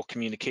your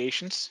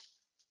communications,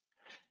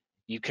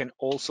 you can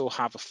also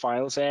have a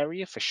files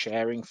area for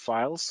sharing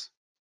files.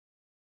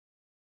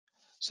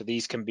 So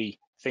these can be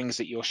things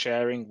that you're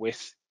sharing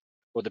with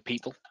other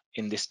people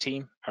in this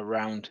team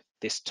around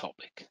this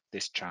topic,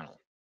 this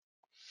channel.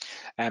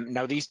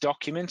 Now, these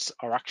documents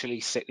are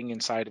actually sitting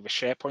inside of a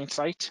SharePoint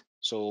site.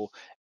 So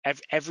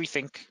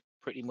everything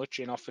pretty much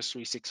in Office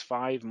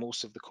 365,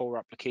 most of the core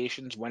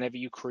applications, whenever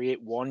you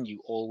create one,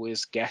 you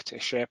always get a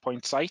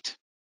SharePoint site.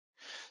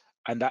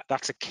 And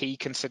that's a key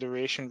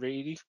consideration,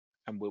 really.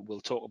 And we'll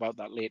talk about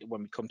that later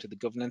when we come to the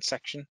governance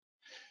section.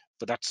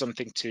 But that's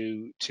something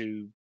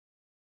to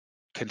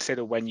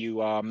consider when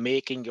you are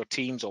making your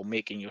teams, or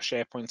making your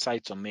SharePoint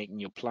sites, or making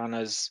your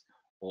planners,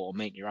 or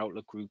making your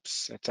Outlook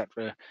groups,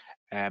 etc.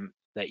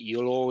 That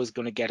you're always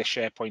going to get a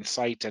SharePoint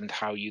site, and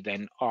how you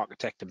then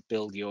architect and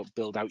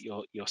build out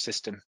your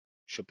system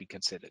should be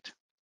considered.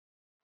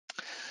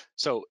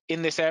 So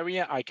in this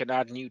area, I can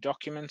add new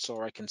documents,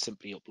 or I can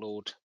simply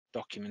upload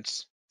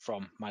documents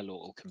from my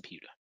local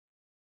computer.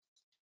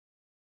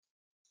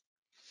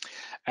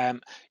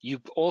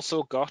 You've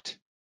also got,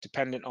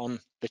 dependent on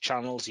the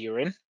channels you're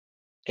in,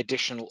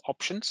 additional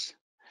options.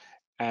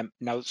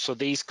 Now, so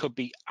these could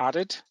be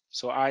added.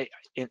 So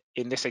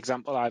in this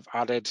example, I've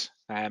added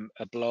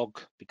a blog,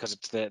 because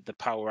it's the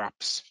Power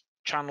Apps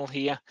channel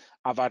here.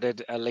 I've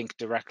added a link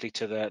directly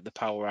to the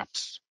Power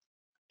Apps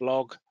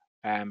blog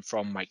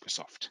from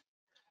Microsoft.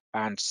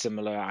 And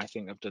similar, I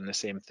think I've done the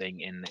same thing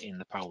in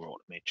the Power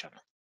Automate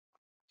channel.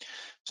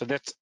 So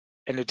that's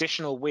an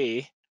additional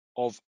way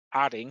of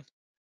adding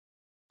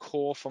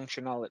core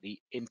functionality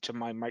into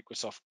my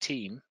Microsoft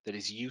team that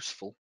is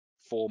useful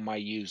for my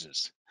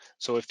users.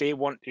 So if they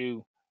want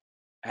to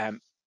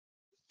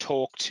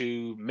talk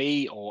to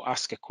me or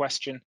ask a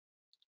question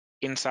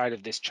inside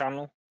of this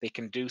channel, they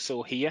can do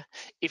so here.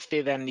 If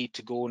they then need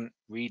to go and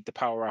read the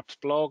Power Apps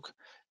blog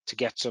to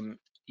get some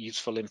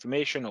useful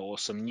information or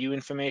some new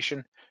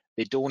information,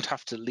 they don't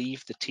have to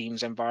leave the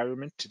Teams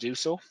environment to do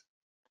so.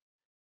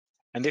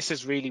 And this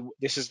is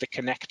the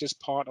connectors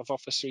part of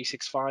Office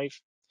 365.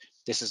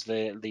 This is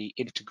the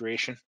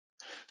integration.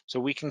 So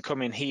we can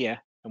come in here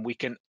and we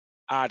can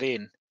add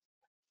in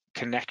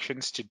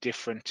connections to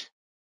different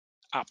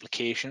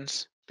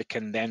applications that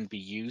can then be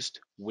used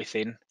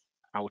within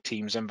our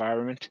Teams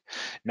environment.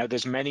 Now,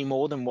 there's many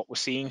more than what we're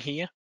seeing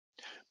here,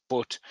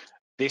 but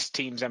this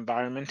Teams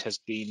environment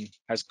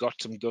has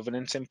got some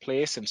governance in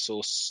place, and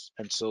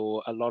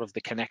so a lot of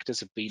the connectors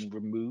have been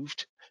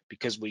removed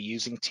because we're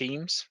using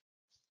Teams.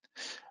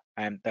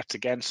 And that's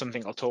again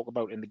something I'll talk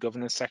about in the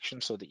governance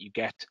section, so that you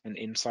get an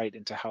insight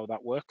into how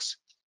that works.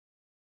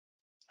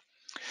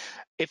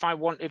 If I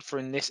wanted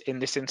in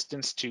this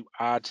instance to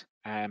add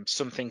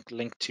something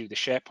linked to the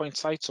SharePoint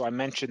site, so I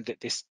mentioned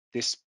that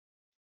this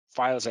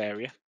files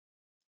area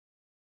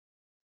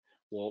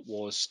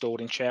was stored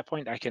in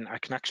SharePoint. I can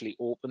actually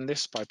open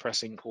this by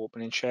pressing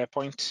open in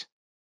SharePoint,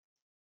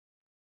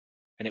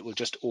 and it will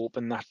just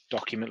open that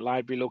document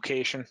library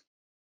location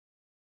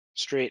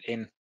straight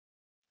in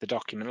the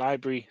document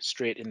library,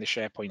 straight in the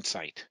SharePoint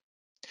site.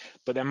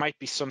 But there might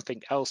be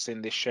something else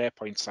in this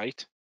SharePoint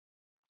site.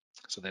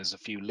 So there's a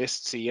few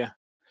lists here.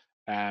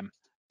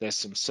 There's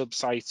some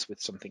subsites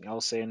with something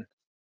else in,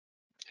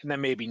 and there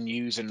may be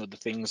news and other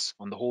things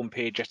on the home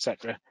page,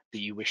 etc., that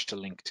you wish to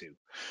link to.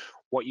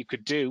 What you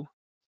could do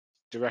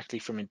directly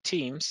from in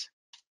Teams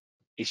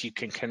is you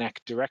can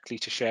connect directly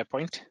to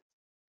SharePoint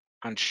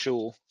and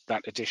show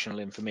that additional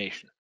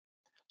information.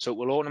 So it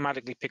will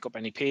automatically pick up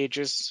any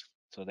pages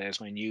So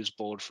there's my news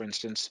board, for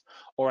instance,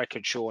 or I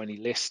could show any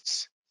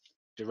lists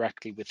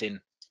directly within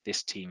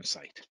this team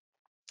site.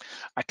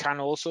 I can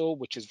also,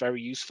 which is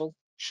very useful,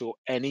 show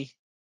any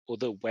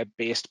other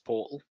web-based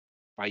portal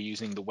by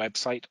using the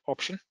website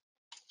option.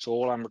 So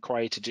all I'm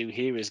required to do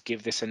here is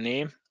give this a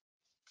name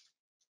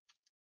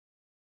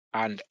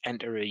and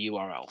enter a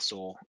URL.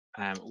 So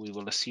we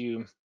will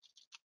assume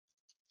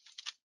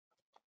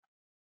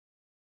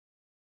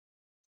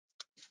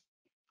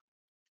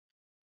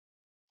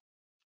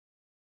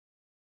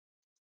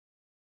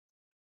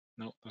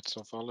no, that's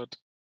not valid.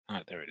 All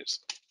right, there it is.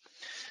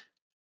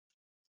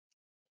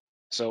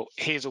 So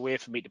here's a way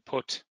for me to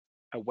put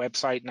a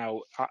website.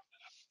 Now,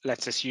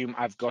 let's assume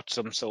I've got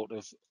some sort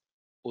of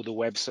other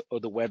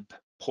web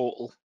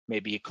portal.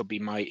 Maybe it could be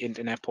my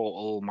internet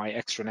portal, my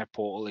extranet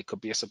portal. It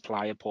could be a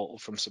supplier portal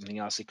from something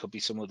else. It could be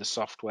some other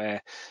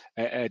software,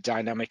 a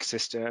dynamic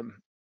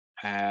system,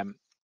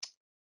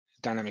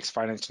 Dynamics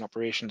Finance and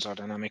Operations or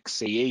Dynamics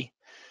CE.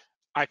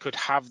 I could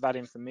have that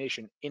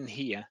information in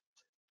here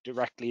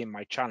directly in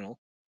my channel.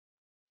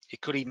 It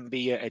could even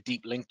be a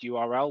deep linked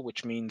URL,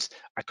 which means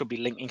I could be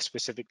linking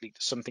specifically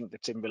to something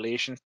that's in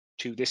relation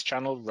to this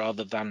channel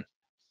rather than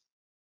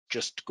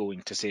just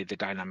going to, say, the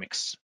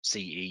Dynamics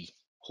CE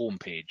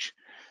homepage.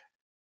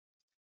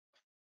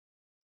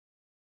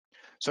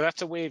 So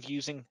that's a way of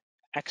using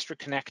extra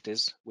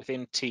connectors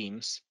within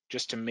Teams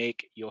just to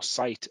make your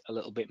site a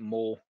little bit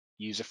more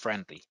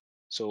user-friendly.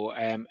 So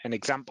an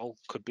example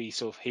could be,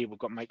 so here we've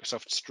got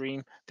Microsoft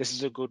Stream. This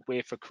is a good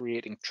way for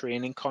creating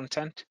training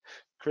content.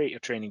 Create your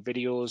training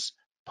videos,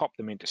 pop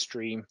them into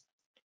Stream,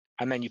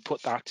 and then you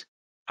put that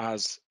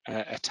as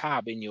a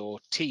tab in your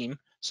team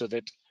so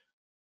that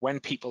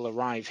when people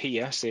arrive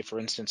here, say for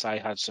instance, I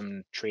had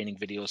some training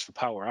videos for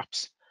Power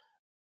Apps,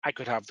 I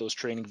could have those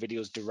training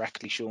videos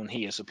directly shown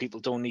here. So people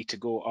don't need to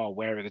go, oh,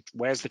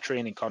 where's the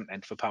training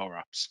content for Power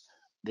Apps?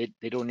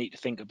 They don't need to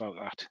think about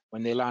that.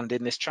 When they land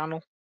in this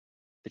channel,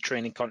 the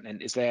training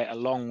content is there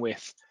along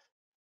with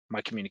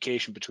my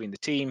communication between the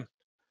team,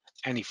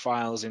 any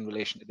files in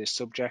relation to this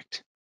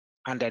subject,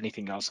 and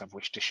anything else I've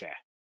wished to share.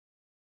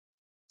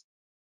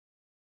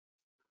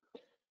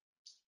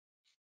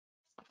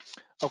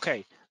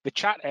 Okay, the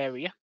chat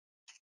area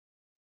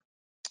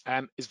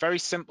is very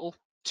simple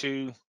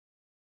to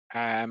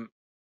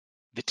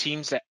the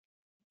Teams that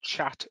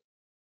chat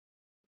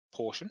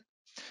portion.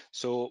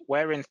 So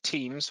where in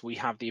Teams we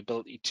have the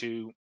ability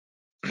to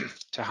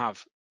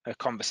have a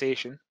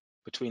conversation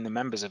between the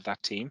members of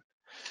that team.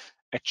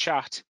 A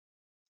chat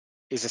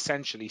is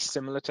essentially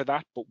similar to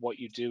that, but what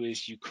you do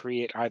is you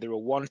create either a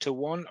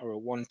one-to-one or a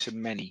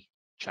one-to-many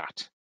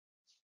chat.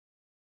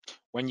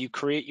 When you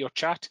create your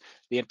chat,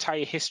 the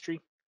entire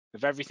history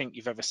of everything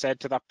you've ever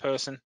said to that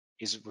person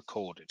is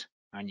recorded,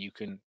 and you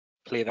can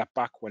play that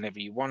back whenever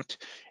you want.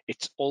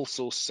 It's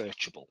also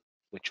searchable,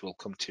 which we'll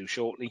come to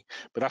shortly,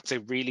 but that's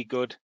a really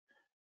good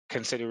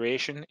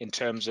consideration in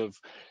terms of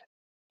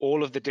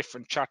all of the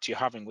different chats you're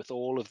having with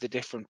all of the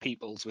different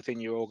peoples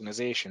within your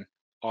organization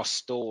are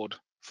stored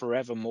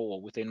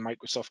forevermore within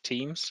Microsoft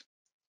Teams.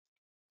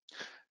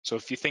 So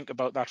if you think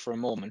about that for a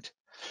moment,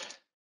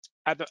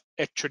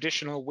 a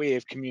traditional way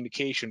of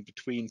communication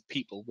between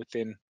people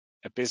within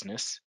a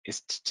business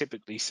is to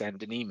typically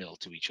send an email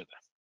to each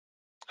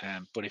other.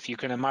 But if you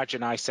can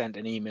imagine I sent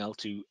an email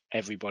to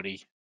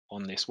everybody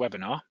on this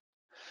webinar,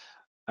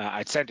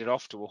 I'd send it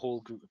off to a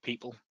whole group of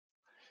people.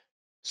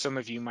 Some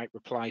of you might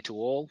reply to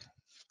all,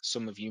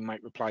 some of you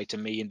might reply to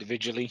me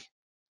individually.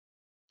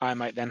 I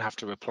might then have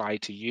to reply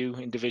to you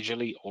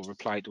individually or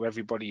reply to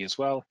everybody as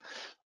well.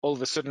 All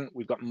of a sudden,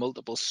 we've got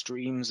multiple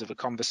streams of a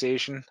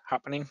conversation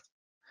happening.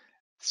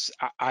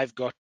 I've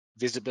got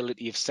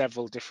visibility of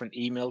several different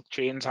email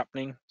chains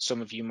happening.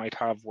 Some of you might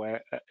have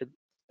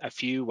a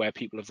few where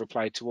people have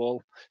replied to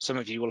all. Some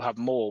of you will have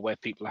more where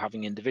people are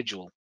having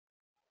individual.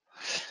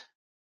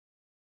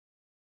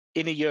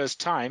 In a year's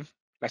time,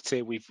 let's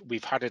say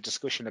we've had a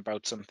discussion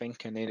about something,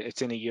 and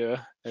it's in a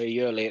year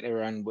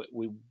later, and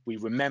we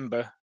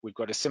remember we've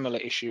got a similar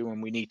issue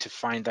and we need to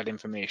find that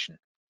information.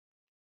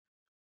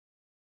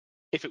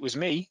 If it was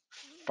me,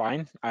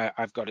 fine.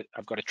 I've got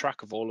a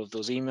track of all of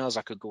those emails.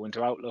 I could go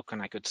into Outlook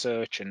and I could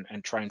search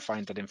and try and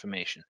find that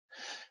information.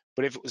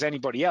 But if it was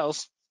anybody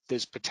else,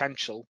 there's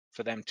potential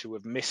for them to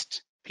have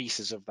missed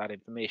pieces of that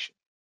information.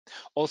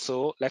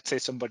 Also, let's say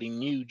somebody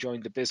new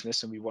joined the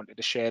business and we wanted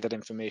to share that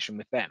information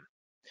with them.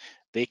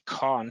 They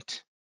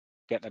can't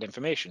get that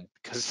information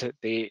because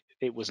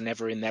it was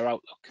never in their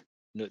Outlook.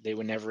 No, they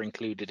were never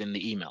included in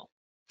the email.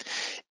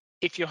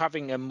 If you're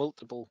having a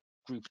multiple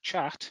group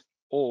chat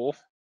or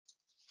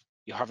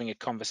you're having a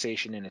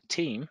conversation in a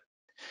team,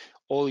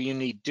 all you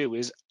need to do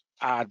is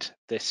add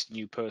this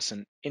new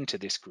person into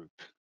this group.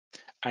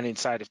 And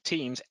inside of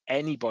Teams,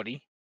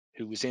 anybody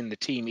who was in the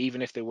team,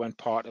 even if they weren't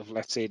part of,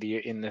 let's say,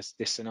 in this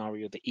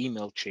scenario, the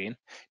email chain,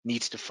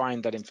 needs to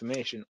find that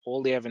information.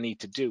 All they ever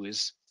need to do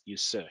is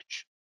use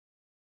search.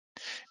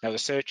 Now, the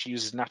search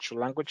uses natural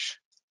language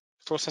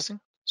processing,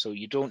 so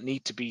you don't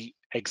need to be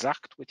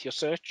exact with your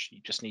search.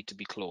 You just need to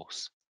be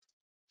close.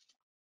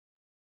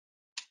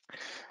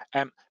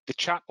 The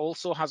chat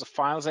also has a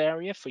files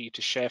area for you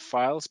to share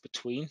files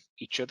between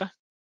each other.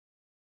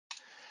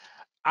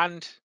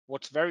 And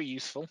what's very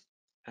useful,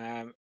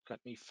 let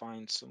me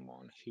find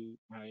someone who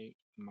I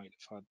might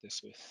have had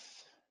this with.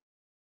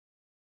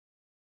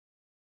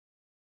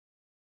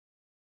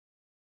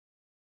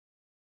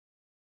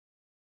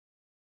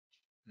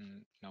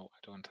 No, I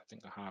don't. I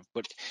think I have.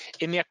 But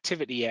in the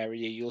activity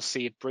area, you'll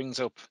see it brings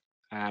up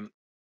a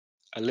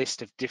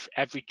list of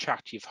every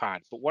chat you've had.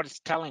 But what it's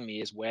telling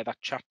me is where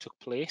that chat took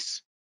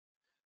place.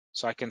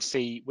 So I can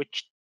see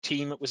which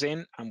team it was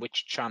in and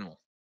which channel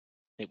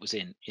it was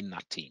in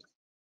that team.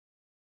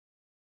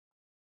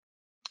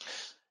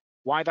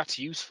 Why that's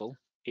useful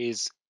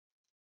is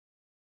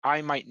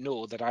I might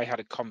know that I had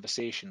a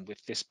conversation with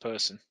this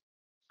person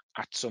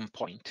at some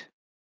point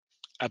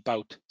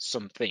about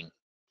something,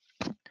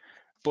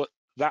 but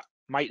that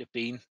might have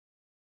been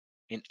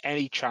in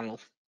any channel,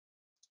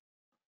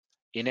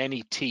 in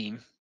any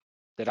team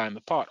that I'm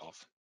a part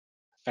of,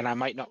 and I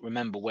might not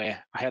remember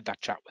where I had that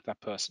chat with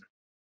that person.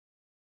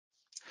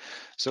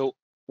 So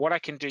what I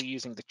can do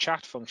using the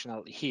chat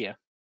functionality here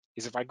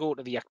is if I go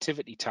to the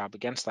activity tab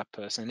against that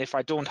person, and if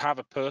I don't have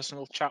a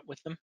personal chat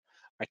with them,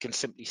 I can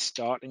simply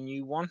start a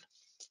new one.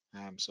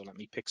 So let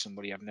me pick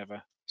somebody I've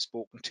never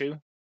spoken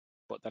to,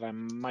 but that I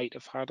might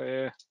have had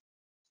a,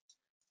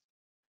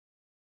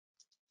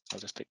 I'll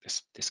just pick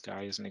this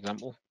guy as an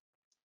example.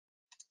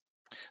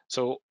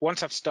 So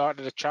once I've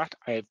started a chat,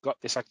 I've got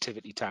this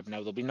activity tab. Now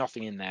there'll be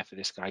nothing in there for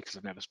this guy because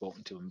I've never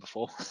spoken to him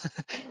before.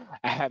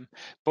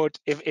 But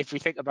if we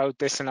think about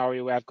this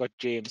scenario where I've got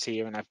James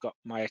here and I've got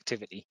my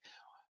activity,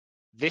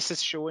 this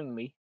is showing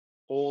me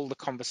all the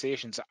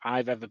conversations that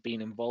I've ever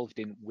been involved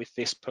in with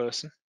this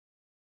person.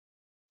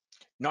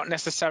 Not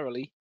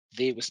necessarily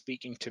they were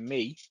speaking to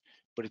me,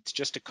 but it's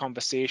just a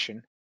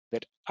conversation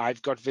that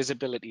I've got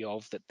visibility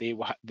of that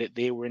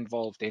they were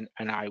involved in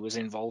and I was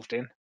involved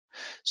in.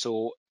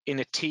 So in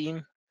a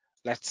team,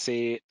 let's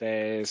say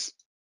there's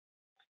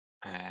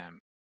not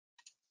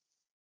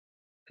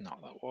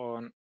that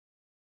one.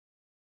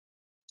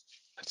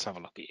 Let's have a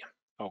look here.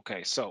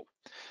 Okay, so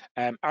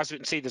as we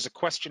can see, there's a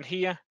question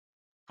here,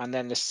 and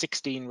then there's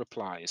 16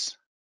 replies.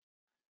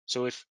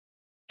 So if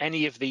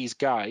any of these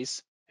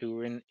guys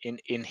who are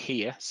in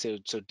here, so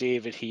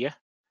David here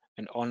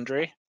and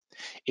Andre,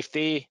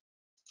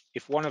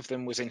 if one of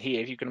them was in here,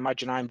 if you can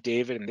imagine I'm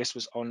David and this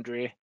was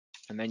Andre,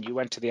 and then you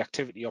went to the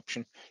activity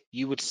option,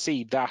 you would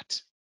see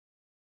that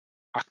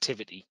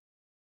activity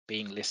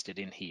being listed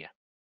in here.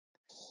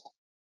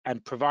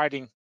 And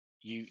providing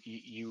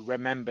you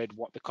remembered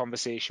what the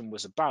conversation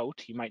was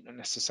about, you might not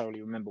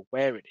necessarily remember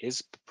where it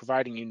is, but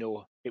providing you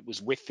know it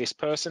was with this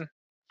person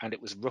and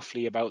it was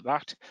roughly about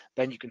that,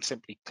 then you can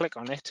simply click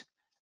on it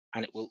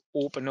and it will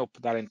open up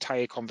that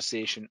entire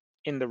conversation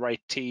in the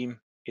right team,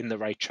 in the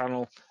right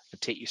channel, and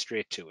take you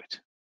straight to it.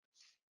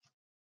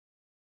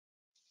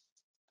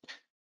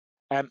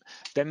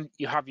 Then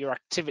you have your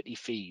activity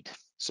feed.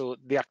 So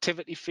the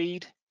activity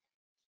feed,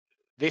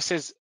 this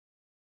is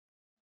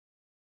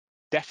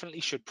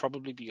definitely should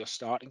probably be your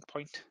starting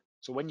point.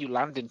 So when you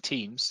land in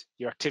Teams,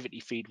 your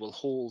activity feed will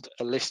hold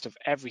a list of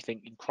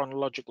everything in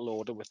chronological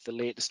order with the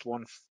latest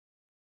one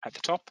at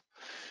the top,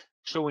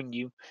 showing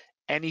you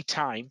any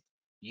time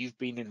you've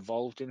been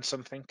involved in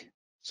something.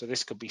 So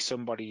this could be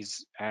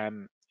somebody's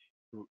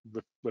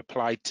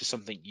replied to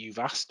something you've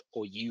asked,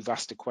 or you've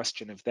asked a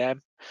question of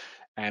them.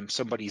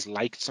 Somebody's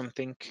liked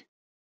something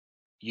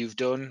you've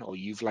done, or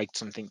you've liked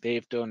something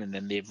they've done and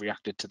then they've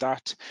reacted to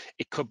that.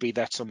 It could be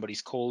that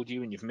somebody's called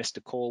you and you've missed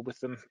a call with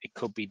them. It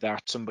could be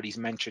that somebody's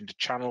mentioned a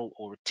channel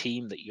or a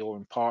team that you're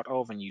in part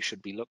of and you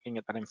should be looking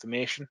at that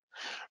information.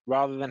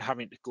 Rather than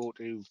having to go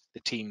to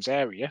the teams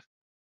area,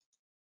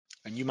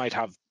 and you might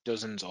have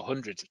dozens or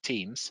hundreds of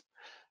teams,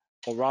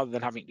 or rather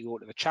than having to go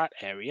to the chat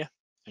area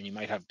and you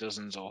might have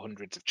dozens or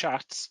hundreds of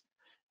chats,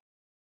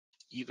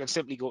 you can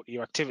simply go to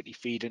your activity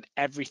feed, and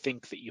everything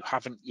that you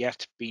haven't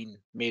yet been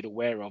made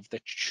aware of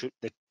that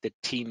the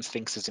Teams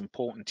thinks is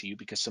important to you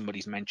because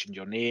somebody's mentioned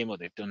your name or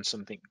they've done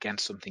something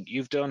against something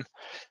you've done,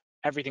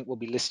 everything will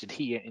be listed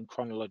here in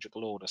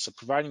chronological order. So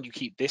providing you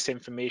keep this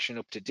information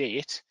up to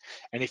date,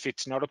 and if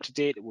it's not up to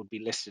date, it would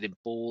be listed in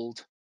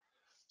bold,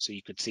 so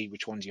you could see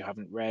which ones you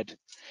haven't read.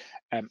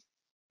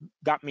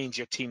 That means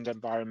your Teams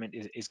environment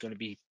is going to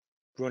be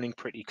running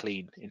pretty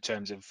clean in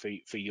terms of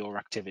for your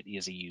activity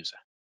as a user.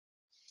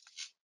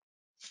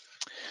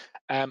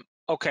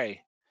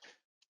 Okay,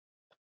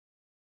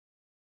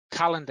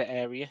 calendar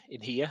area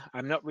in here.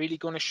 I'm not really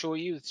going to show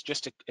you. It's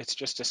just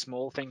a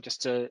small thing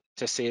just to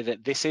say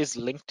that this is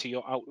linked to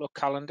your Outlook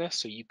calendar,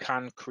 so you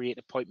can create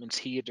appointments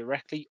here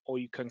directly, or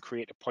you can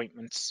create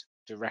appointments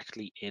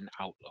directly in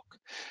Outlook.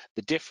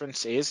 The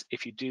difference is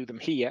if you do them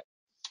here,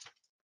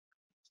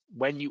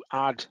 when you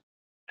add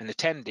an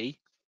attendee,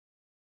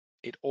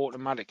 it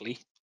automatically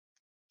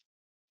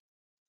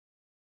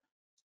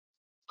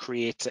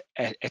creates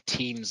a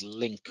Teams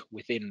link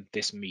within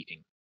this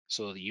meeting.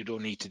 So you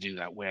don't need to do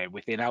that, where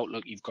within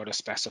Outlook, you've got to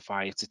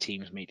specify it's a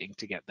Teams meeting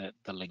to get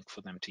the link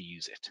for them to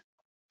use it.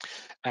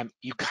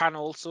 You can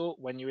also,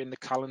 when you're in the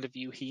calendar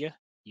view here,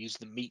 use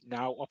the Meet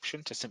Now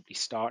option to simply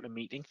start a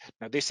meeting.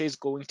 Now this is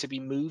going to be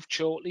moved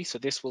shortly, so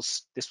this will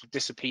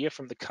disappear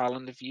from the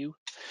calendar view,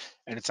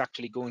 and it's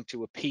actually going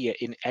to appear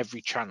in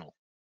every channel.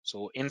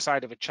 So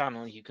inside of a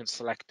channel, you can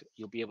select,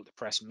 you'll be able to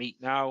press Meet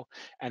Now,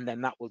 and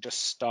then that will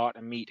just start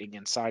a meeting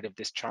inside of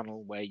this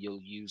channel where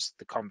you'll use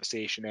the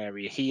conversation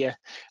area here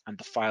and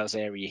the files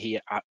area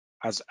here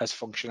as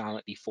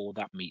functionality for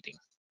that meeting.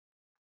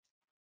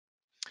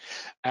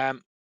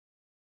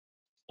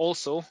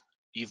 Also,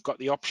 you've got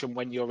the option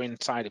when you're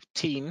inside of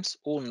Teams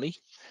only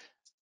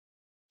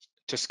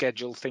to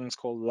schedule things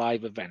called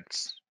live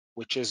events,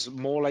 which is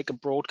more like a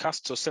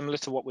broadcast. So similar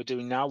to what we're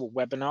doing now, a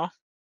webinar.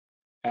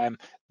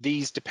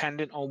 These,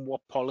 dependent on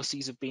what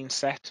policies have been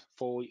set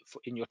for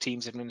in your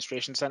Teams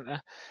Administration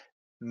Center,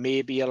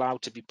 may be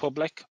allowed to be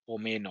public or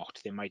may not.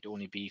 They might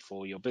only be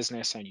for your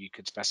business, and you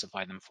could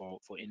specify them for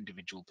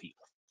individual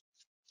people.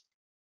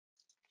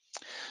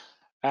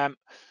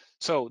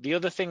 So the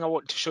other thing I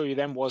wanted to show you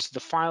then was the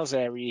files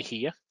area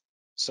here.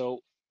 So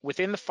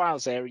within the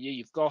files area,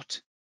 you've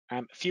got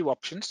a few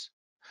options.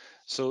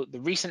 So the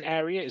recent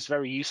area is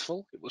very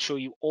useful. It will show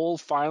you all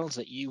files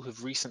that you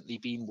have recently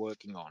been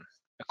working on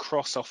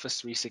across Office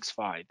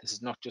 365. This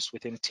is not just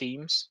within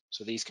Teams.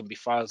 So these can be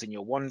files in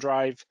your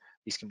OneDrive.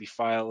 These can be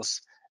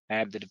files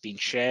that have been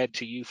shared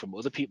to you from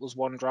other people's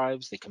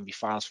OneDrives. They can be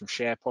files from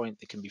SharePoint.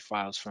 They can be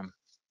files from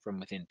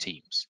within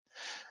Teams.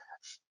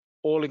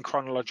 All in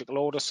chronological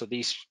order. So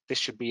this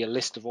should be a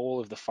list of all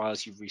of the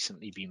files you've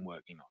recently been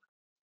working on.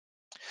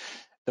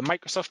 The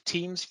Microsoft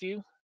Teams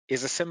view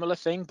is a similar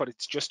thing, but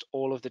it's just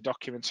all of the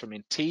documents from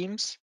in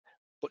Teams,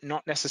 but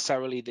not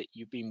necessarily that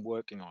you've been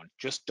working on,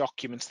 just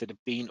documents that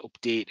have been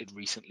updated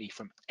recently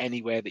from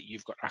anywhere that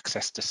you've got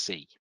access to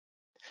see.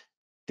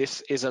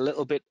 This is a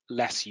little bit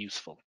less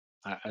useful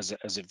as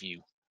a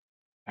view.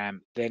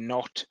 They're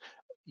not,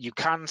 you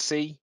can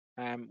see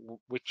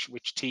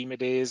which team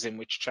it is and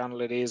which channel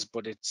it is,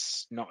 but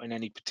it's not in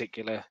any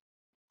particular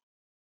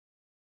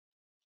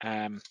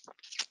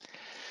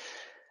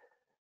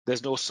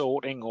there's no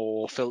sorting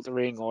or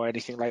filtering or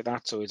anything like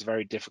that, so it's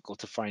very difficult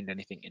to find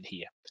anything in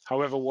here.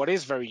 However, what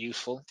is very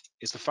useful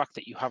is the fact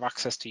that you have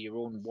access to your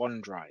own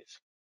OneDrive.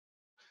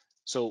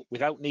 So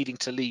without needing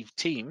to leave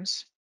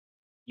Teams,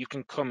 you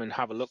can come and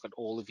have a look at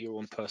all of your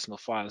own personal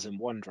files in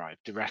OneDrive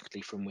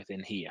directly from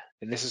within here.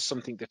 And this is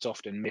something that's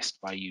often missed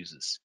by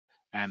users.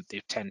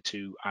 They tend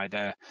to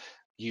either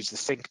use the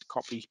synced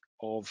copy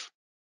of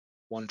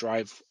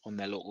OneDrive on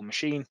their local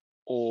machine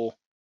or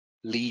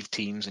leave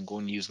Teams and go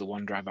and use the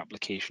OneDrive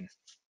application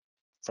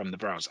from the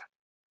browser.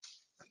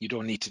 You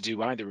don't need to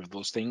do either of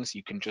those things.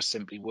 You can just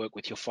simply work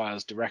with your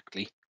files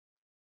directly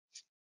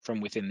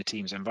from within the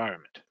Teams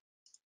environment.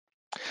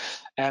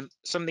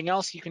 Something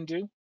else you can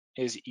do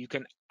is you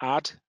can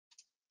add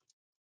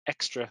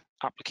extra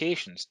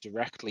applications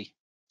directly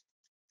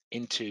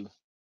into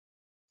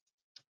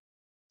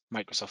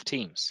Microsoft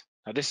Teams.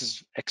 Now this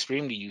is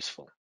extremely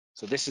useful.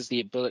 So this is the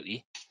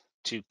ability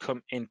to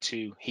come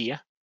into here,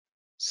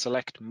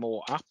 select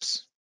more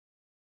apps,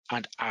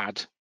 and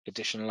add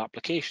additional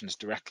applications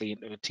directly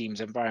into a Teams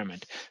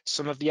environment.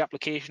 Some of the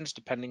applications,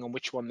 depending on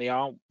which one they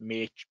are,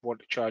 may want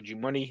to charge you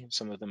money.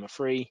 Some of them are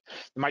free.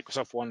 The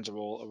Microsoft ones are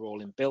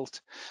all inbuilt.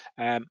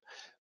 And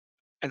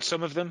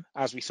some of them,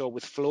 as we saw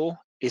with Flow,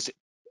 is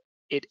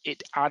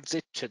it adds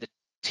it to the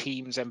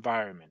Teams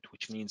environment,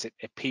 which means it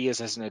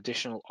appears as an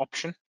additional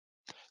option.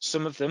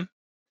 Some of them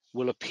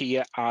will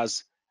appear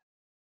as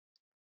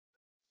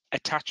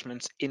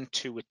attachments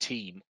into a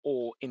team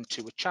or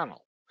into a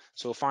channel.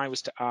 So if I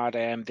was to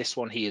add this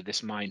one here,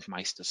 this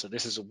MindMeister, so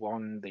this is a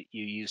one that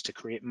you use to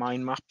create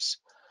mind maps.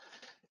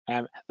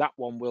 That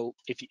one will,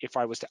 if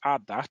I was to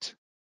add that,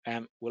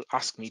 will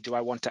ask me, do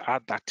I want to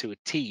add that to a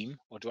team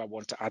or do I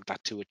want to add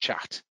that to a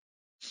chat?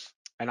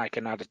 And I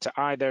can add it to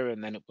either,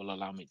 and then it will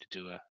allow me to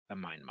do a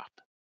mind map.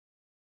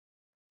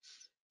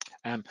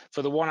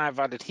 For the one I've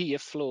added here,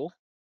 Flow,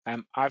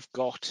 I've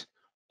got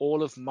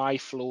all of my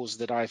flows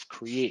that I've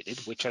created,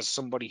 which as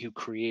somebody who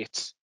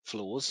creates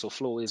flows, so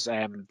Flow is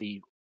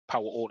the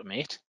Power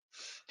Automate.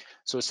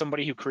 So as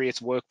somebody who creates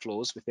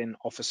workflows within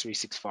Office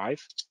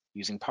 365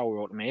 using Power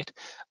Automate,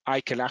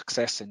 I can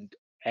access and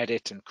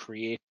edit and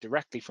create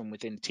directly from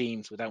within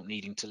Teams without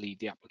needing to leave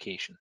the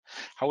application.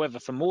 However,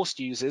 for most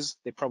users,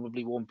 they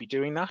probably won't be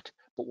doing that.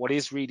 But what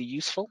is really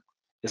useful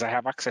is I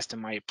have access to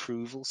my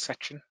approvals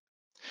section.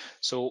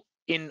 So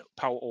in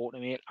Power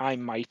Automate, I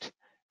might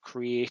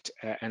create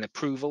an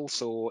approval.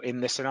 So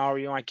in the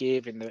scenario I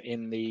gave in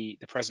the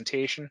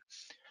presentation,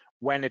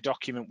 when a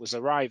document was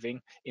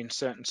arriving in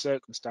certain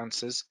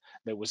circumstances,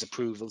 there was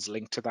approvals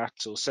linked to that.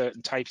 So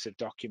certain types of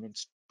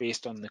documents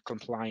based on the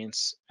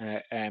compliance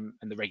and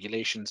the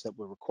regulations that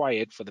were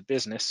required for the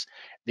business,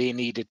 they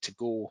needed to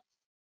go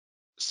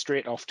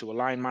straight off to a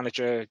line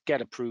manager,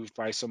 get approved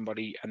by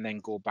somebody, and then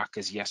go back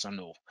as yes or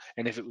no.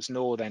 And if it was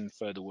no, then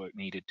further work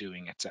needed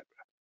doing, etc.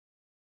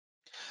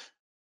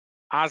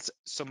 As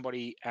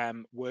somebody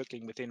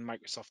working within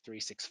Microsoft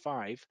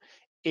 365,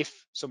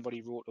 if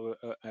somebody wrote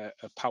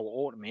a Power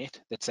Automate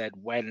that said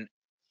when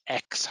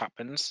X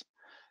happens,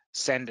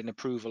 send an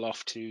approval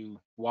off to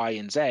Y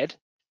and Z.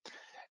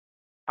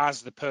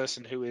 As the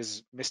person who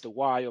is Mr.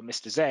 Y or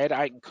Mr. Z,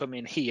 I can come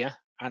in here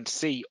and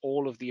see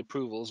all of the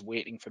approvals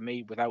waiting for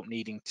me without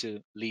needing to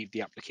leave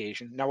the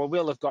application. Now, I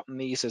will have gotten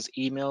these as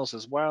emails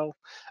as well,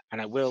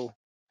 and I will,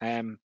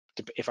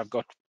 if I've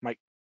got my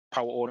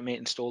Power Automate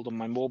installed on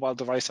my mobile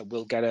device, I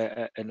will get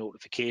a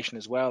notification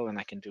as well, and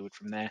I can do it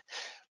from there.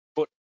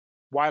 But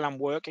while I'm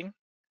working,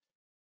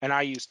 and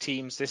I use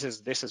Teams, this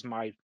is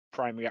my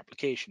primary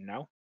application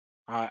now.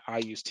 I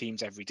use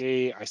Teams every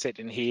day. I sit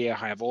in here,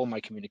 I have all my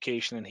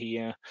communication in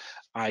here.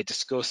 I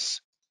discuss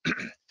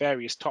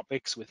various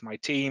topics with my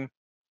team.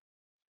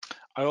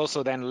 I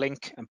also then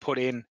link and put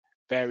in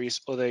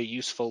various other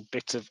useful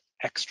bits of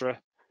extra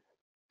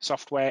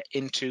software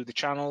into the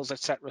channels,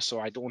 etc. So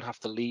I don't have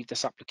to leave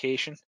this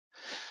application.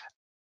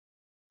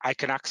 I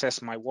can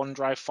access my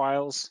OneDrive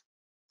files.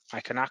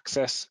 I can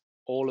access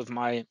all of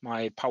my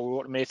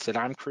Power Automates that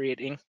I'm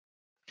creating.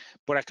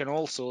 But I can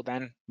also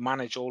then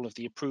manage all of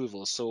the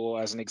approvals. So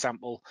as an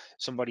example,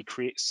 somebody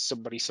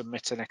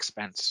submits an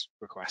expense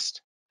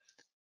request.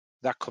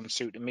 That comes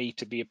through to me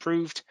to be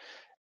approved.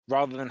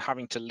 Rather than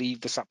having to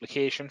leave this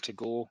application to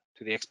go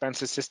to the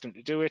expenses system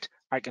to do it,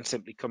 I can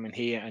simply come in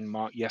here and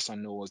mark yes or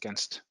no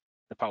against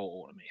the Power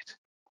Automate.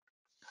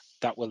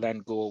 That will then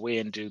go away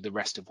and do the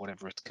rest of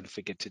whatever it's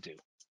configured to do.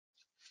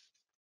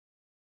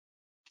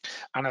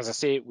 And as I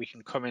say, we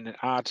can come in and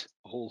add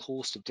a whole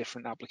host of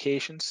different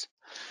applications.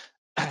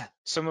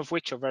 Some of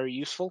which are very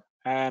useful,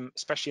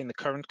 especially in the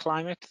current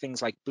climate,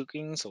 things like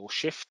bookings or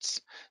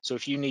shifts. So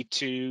if you need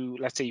to,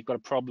 let's say you've got a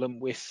problem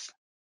with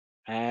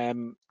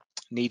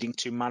needing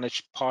to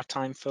manage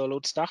part-time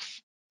furloughed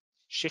staff,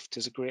 Shift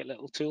is a great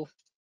little tool.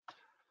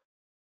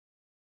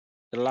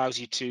 It allows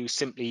you to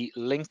simply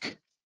link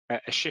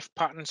a shift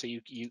pattern, so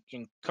you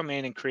can come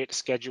in and create a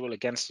schedule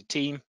against a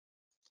team,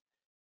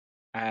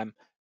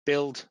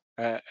 build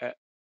a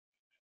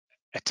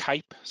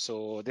type.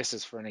 So this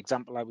is for an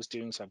example I was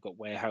doing. So I've got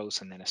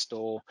warehouse and then a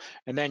store,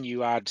 and then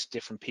you add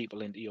different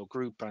people into your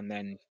group, and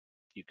then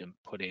you can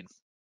put in.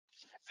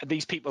 And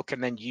these people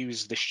can then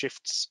use the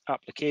shifts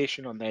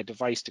application on their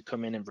device to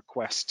come in and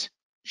request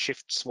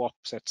shift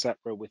swaps,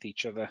 etc., with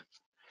each other.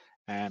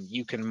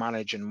 You can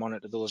manage and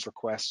monitor those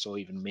requests, or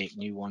even make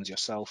new ones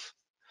yourself.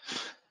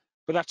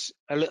 But that's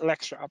a little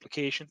extra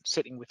application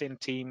sitting within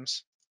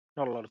Teams.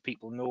 Not a lot of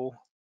people know,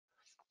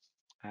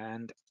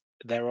 and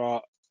there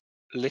are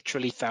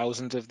literally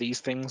thousands of these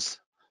things.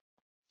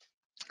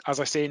 As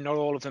I say, not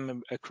all of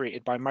them are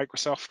created by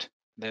Microsoft.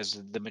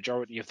 The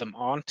majority of them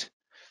aren't.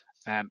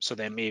 So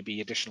there may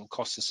be additional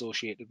costs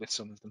associated with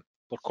some of them,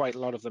 but quite a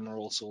lot of them are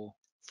also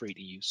free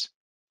to use.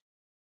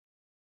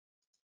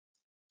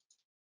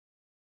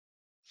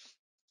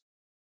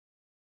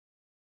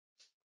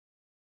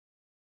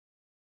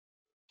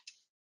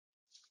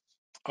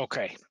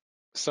 Okay,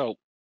 so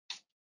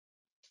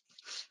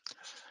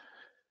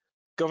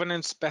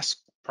governance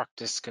best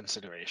practice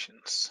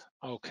considerations.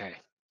 Okay,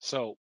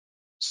 so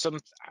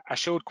I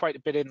showed quite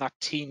a bit in that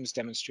Teams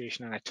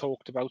demonstration, and I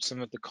talked about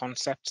some of the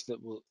concepts that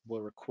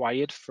were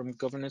required from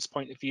governance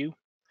point of view.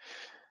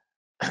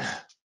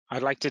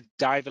 I'd like to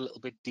dive a little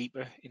bit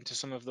deeper into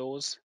some of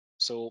those.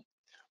 So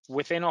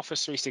within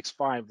Office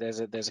 365,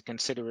 there's a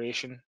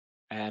consideration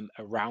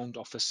around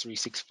Office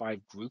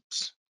 365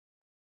 groups.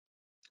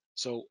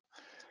 So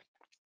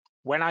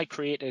when I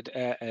created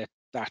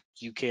that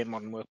UK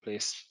Modern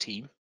Workplace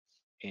team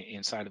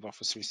inside of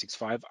Office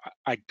 365,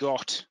 I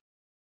got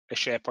a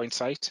SharePoint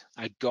site,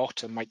 I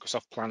got a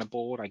Microsoft Planner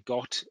board, I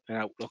got an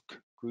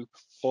Outlook group,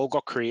 all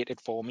got created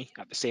for me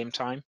at the same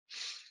time.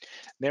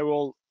 They're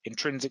all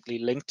intrinsically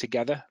linked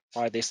together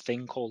by this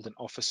thing called an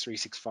Office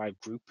 365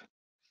 group.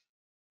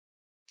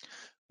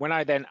 When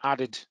I then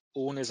added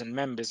owners and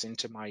members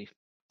into my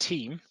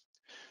team,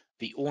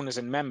 the owners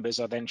and members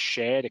are then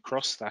shared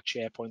across that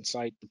SharePoint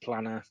site, the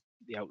Planner,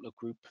 the Outlook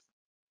group.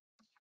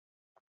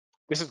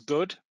 This is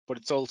good, but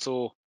it's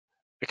also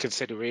a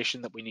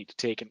consideration that we need to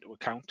take into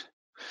account.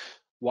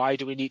 Why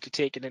do we need to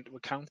take it into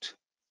account?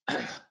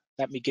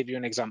 Let me give you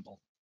an example.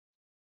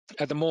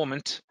 At the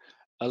moment,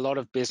 a lot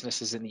of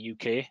businesses in the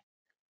UK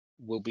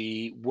will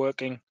be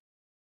working,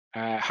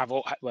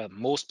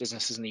 most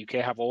businesses in the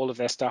UK have all of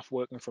their staff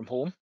working from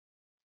home.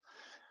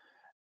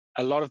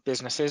 A lot of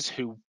businesses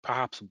who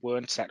perhaps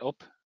weren't set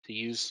up to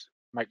use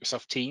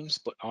Microsoft Teams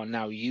but are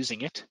now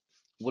using it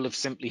will have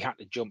simply had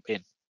to jump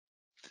in.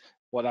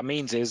 What that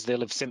means is they'll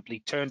have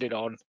simply turned it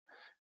on,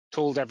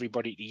 told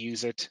everybody to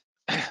use it,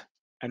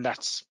 and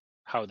that's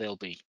how they'll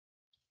be.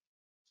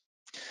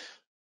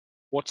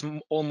 What's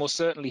almost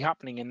certainly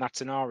happening in that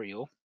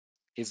scenario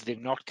is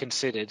they've not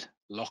considered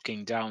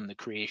locking down the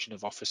creation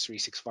of Office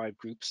 365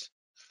 groups.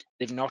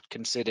 They've not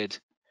considered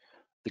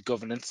the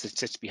governance that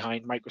sits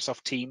behind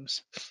Microsoft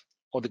Teams,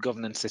 or the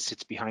governance that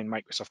sits behind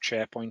Microsoft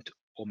SharePoint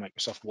or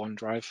Microsoft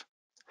OneDrive.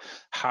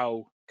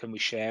 How can we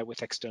share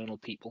with external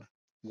people?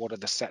 What are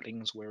the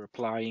settings we're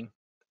applying?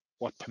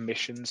 What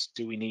permissions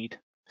do we need?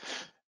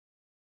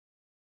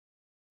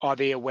 Are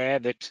they aware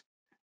that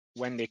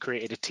when they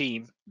created a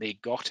team, they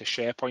got a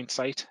SharePoint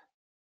site.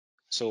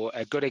 So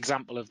a good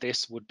example of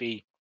this would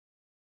be,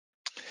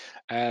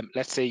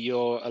 let's say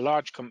you're a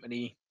large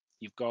company,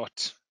 you've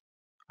got,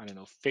 I don't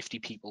know, 50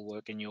 people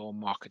work in your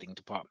marketing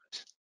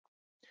department.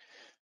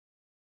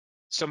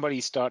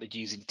 Somebody started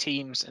using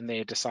Teams and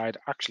they decide,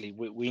 actually,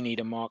 we need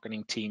a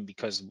marketing team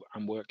because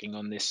I'm working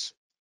on this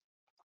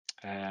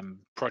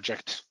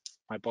project.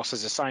 My boss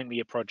has assigned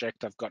me a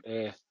project. I've got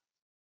to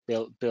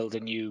build a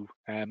new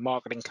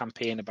marketing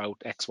campaign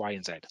about X, Y,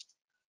 and Z.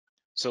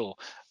 So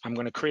I'm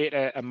going to create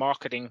a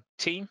marketing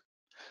team.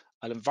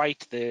 I'll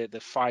invite the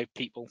 5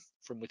 people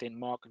from within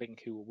marketing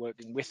who are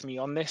working with me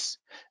on this,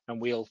 and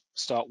we'll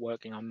start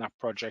working on that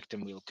project,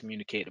 and we'll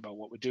communicate about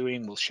what we're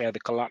doing. We'll share the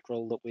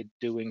collateral that we're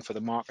doing for the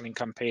marketing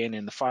campaign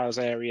in the files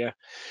area.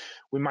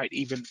 We might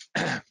even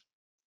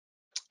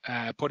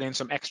put in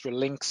some extra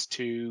links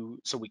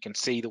so we can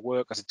see the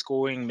work as it's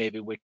going.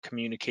 Maybe we're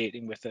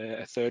communicating with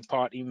a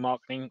third-party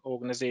marketing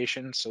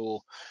organization,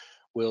 so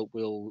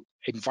we'll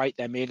invite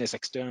them in as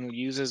external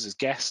users, as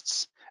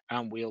guests,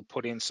 and we'll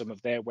put in some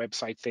of their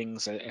website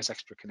things as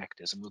extra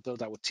connectors, and we'll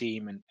build our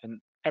team,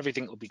 and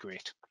everything will be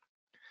great.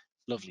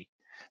 Lovely.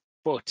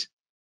 But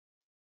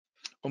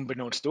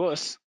unbeknownst to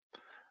us,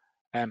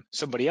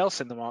 somebody else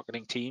in the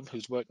marketing team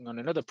who's working on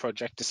another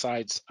project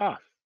decides,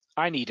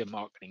 I need a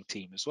marketing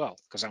team as well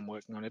because I'm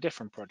working on a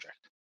different project.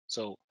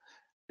 So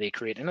they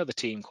create another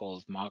team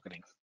called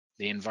marketing.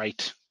 They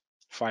invite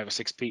 5 or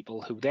 6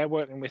 people who they're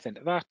working with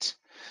into that.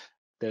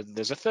 Then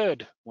there's a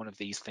third one of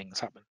these things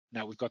happen.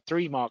 Now we've got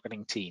 3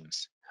 marketing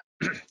teams.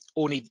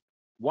 Only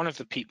one of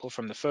the people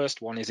from the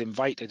first one is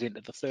invited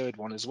into the third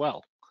one as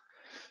well.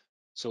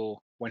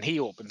 So when he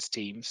opens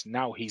Teams,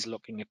 now he's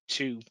looking at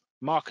 2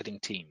 marketing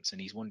teams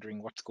and he's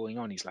wondering what's going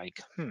on. He's like,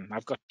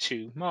 I've got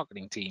 2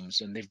 marketing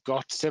teams and they've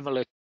got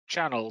similar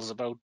channels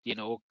about,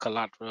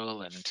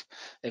 collateral and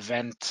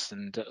events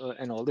and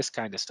all this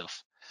kind of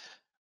stuff.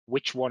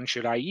 Which one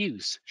should I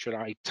use? Should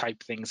I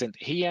type things into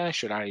here?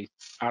 Should I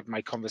add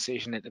my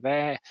conversation into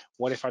there?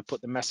 What if I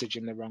put the message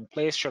in the wrong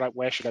place?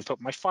 Where should I put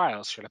my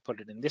files? Should I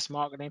put it in this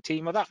marketing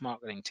team or that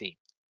marketing team?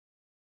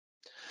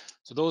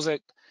 So those are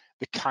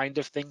the kind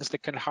of things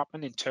that can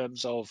happen in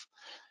terms of,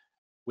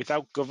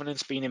 without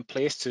governance being in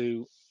place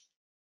to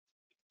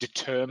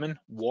determine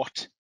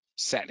what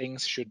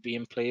settings should be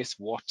in place,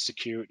 what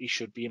security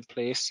should be in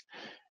place,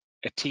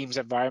 a team's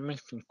environment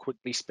can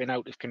quickly spin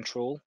out of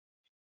control,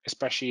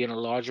 especially in a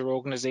larger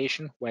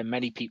organization where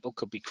many people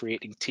could be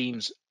creating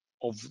teams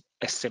of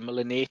a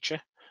similar nature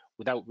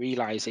without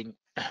realizing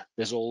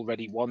there's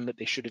already one that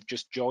they should have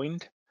just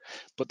joined.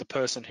 But the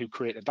person who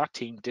created that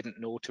team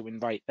didn't know to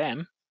invite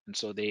them. And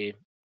so they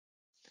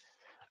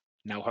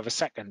now have a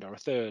second or a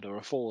third or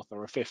a fourth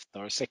or a fifth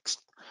or a sixth,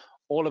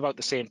 all about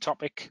the same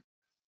topic,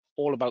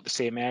 all about the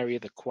same area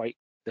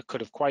that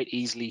could have quite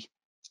easily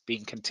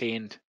been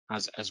contained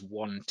as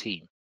one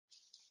team.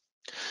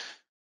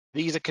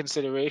 These are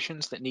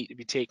considerations that need to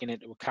be taken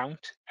into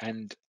account,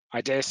 and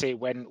I dare say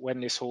when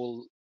this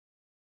whole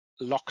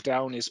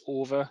lockdown is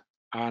over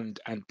and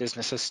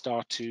businesses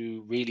start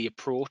to really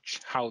approach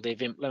how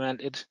they've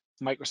implemented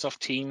Microsoft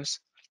Teams,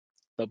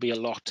 there'll be a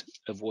lot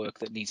of work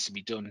that needs to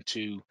be done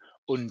to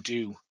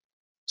undo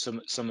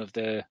some of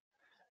the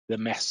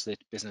mess that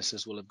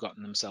businesses will have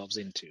gotten themselves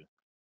into.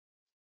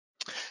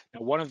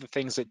 Now, one of the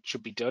things that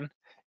should be done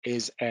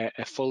is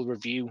a full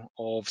review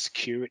of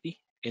security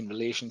in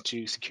relation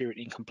to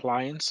security and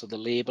compliance, so the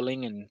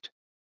labeling and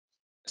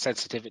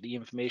sensitivity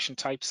information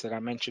types that I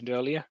mentioned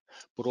earlier,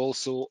 but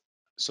also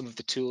some of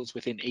the tools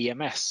within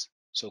EMS.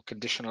 So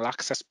conditional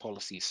access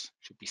policies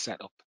should be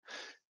set up.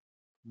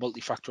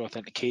 Multi-factor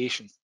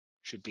authentication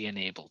should be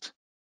enabled.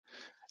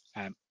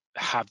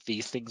 Have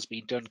these things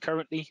been done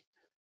currently?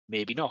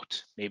 Maybe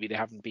not. Maybe they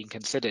haven't been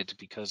considered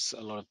because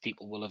a lot of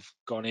people will have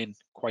gone in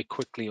quite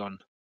quickly on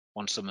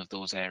some of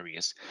those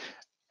areas.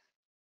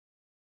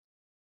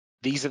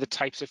 These are the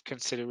types of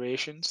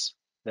considerations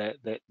that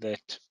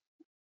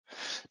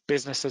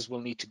businesses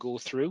will need to go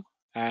through.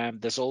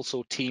 There's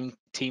also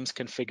teams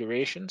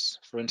configurations.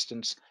 For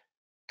instance,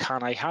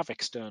 can I have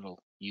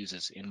external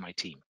users in my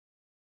team?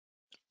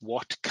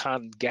 What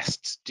can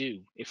guests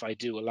do if I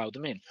do allow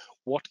them in?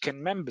 What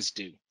can members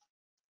do?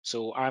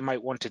 So I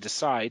might want to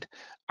decide,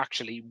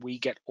 actually, we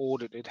get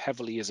audited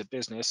heavily as a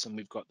business and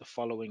we've got the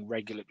following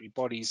regulatory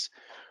bodies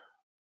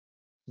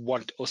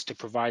want us to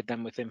provide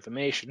them with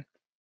information.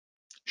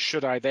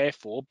 Should I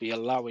therefore be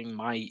allowing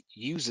my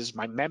users,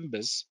 my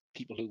members,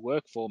 people who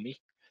work for me,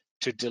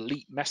 to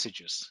delete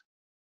messages?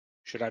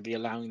 Should I be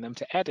allowing them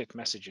to edit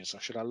messages, or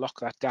should I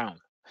lock that down?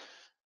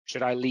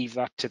 Should I leave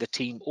that to the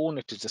team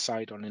owner to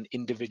decide on an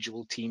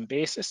individual team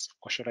basis,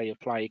 or should I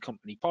apply a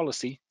company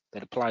policy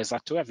that applies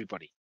that to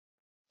everybody?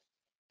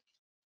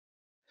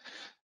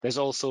 There's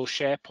also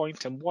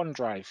SharePoint and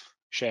OneDrive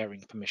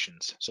sharing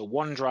permissions. So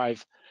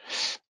OneDrive,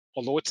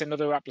 although it's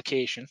another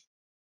application,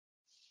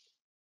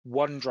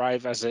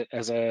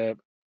 OneDrive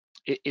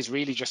it is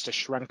really just a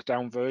shrunk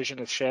down version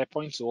of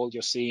SharePoint. So all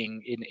you're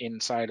seeing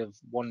inside of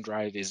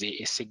OneDrive is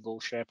a single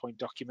SharePoint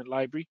document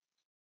library.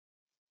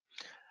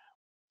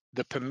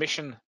 the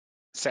permission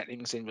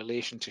settings in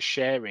relation to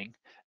sharing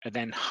are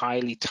then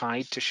highly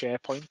tied to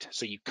SharePoint.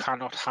 So you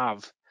cannot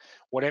have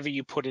whatever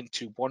you put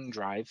into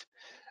OneDrive,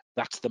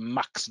 that's the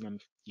maximum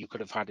you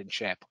could have had in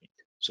SharePoint.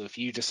 So if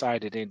you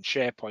decided in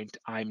SharePoint,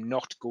 I'm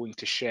not going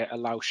to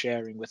allow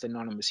sharing with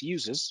anonymous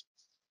users,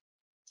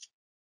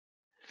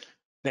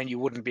 then you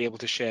wouldn't be able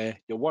to share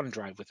your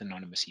OneDrive with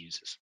anonymous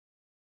users.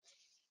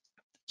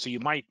 So you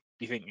might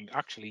be thinking,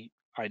 actually,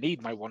 I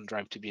need my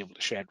OneDrive to be able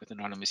to share it with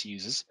anonymous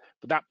users,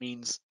 but that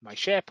means my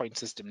SharePoint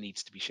system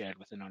needs to be shared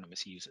with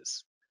anonymous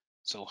users.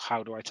 So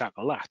how do I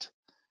tackle that?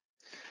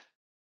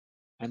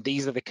 And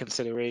these are the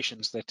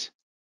considerations that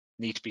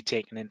need to be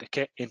taken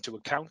into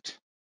account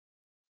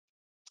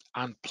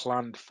and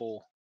planned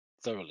for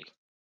thoroughly.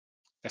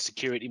 A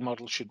security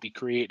model should be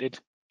created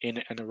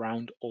in and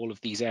around all of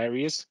these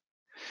areas.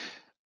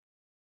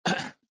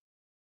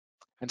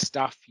 And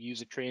staff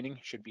user training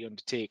should be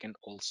undertaken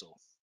also.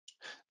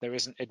 There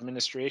is an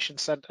administration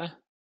center.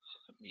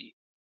 Let me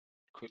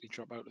quickly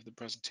drop out of the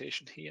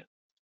presentation here.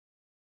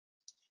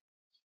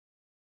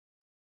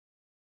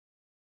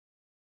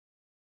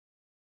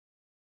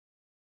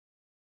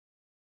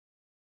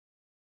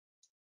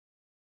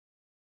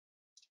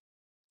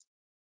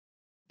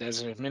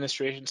 There's an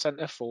administration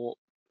center for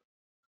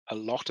a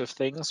lot of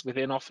things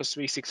within Office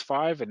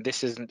 365, and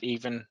this isn't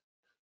even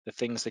the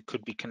things that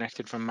could be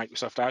connected from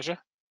Microsoft Azure.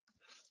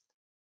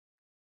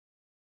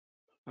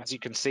 As you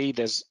can see,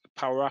 there's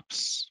Power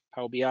Apps,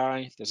 Power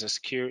BI, there's a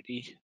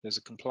security, there's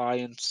a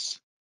compliance,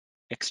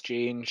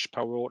 Exchange,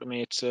 Power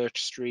Automate,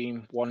 Search,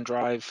 Stream,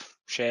 OneDrive,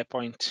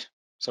 SharePoint.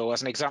 So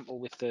as an example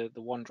with the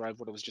OneDrive,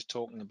 what I was just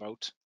talking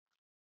about,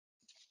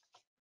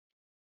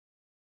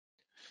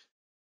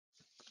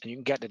 and you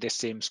can get to this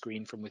same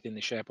screen from within the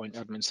SharePoint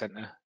Admin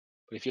Center.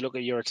 But if you look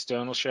at your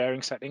external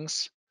sharing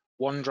settings,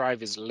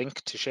 OneDrive is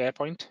linked to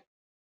SharePoint.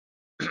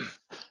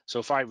 So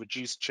if I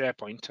reduce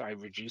SharePoint, I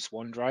reduce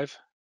OneDrive.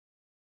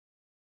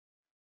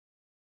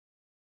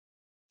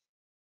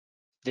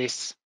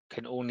 This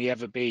can only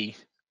ever be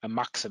a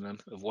maximum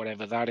of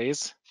whatever that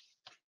is,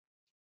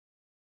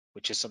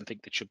 which is something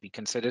that should be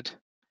considered.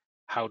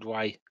 How do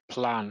I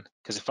plan?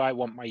 Because if I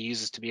want my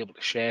users to be able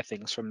to share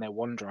things from their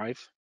OneDrive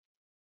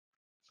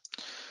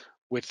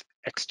with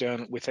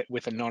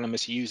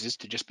anonymous users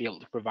to just be able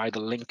to provide a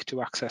link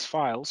to access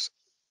files,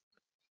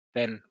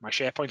 then my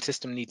SharePoint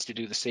system needs to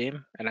do the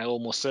same, and I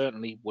almost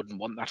certainly wouldn't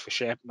want that for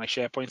my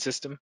SharePoint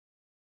system.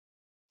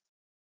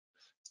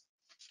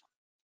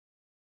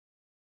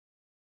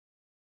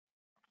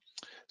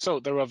 So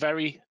there are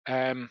very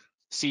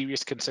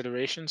serious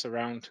considerations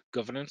around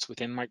governance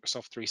within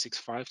Microsoft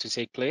 365 to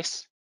take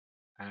place.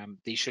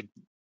 These should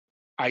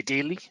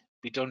ideally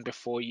be done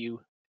before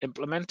you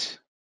implement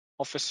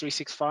Office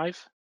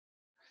 365.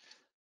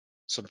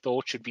 Some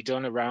thought should be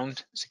done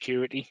around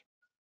security,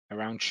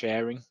 around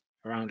sharing,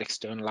 around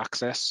external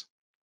access,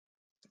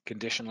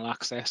 conditional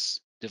access,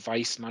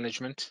 device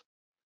management,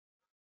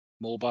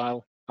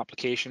 mobile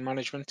application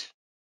management,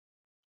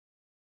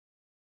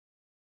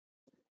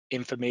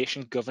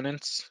 information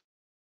governance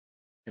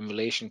in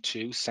relation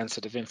to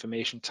sensitive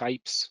information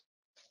types,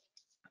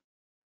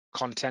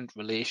 content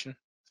retention,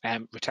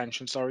 and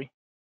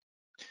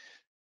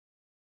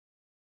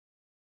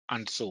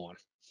so on.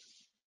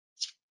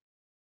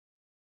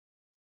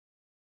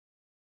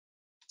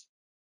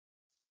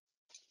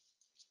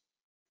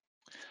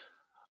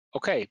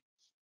 Okay,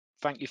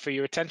 thank you for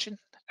your attention.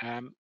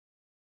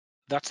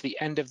 That's the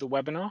end of the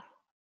webinar.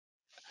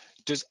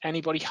 Does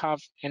anybody have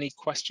any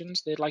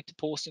questions they'd like to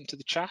post into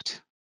the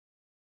chat?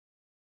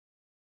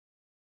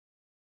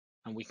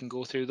 And we can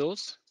go through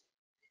those.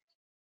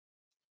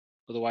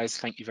 Otherwise,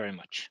 thank you very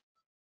much.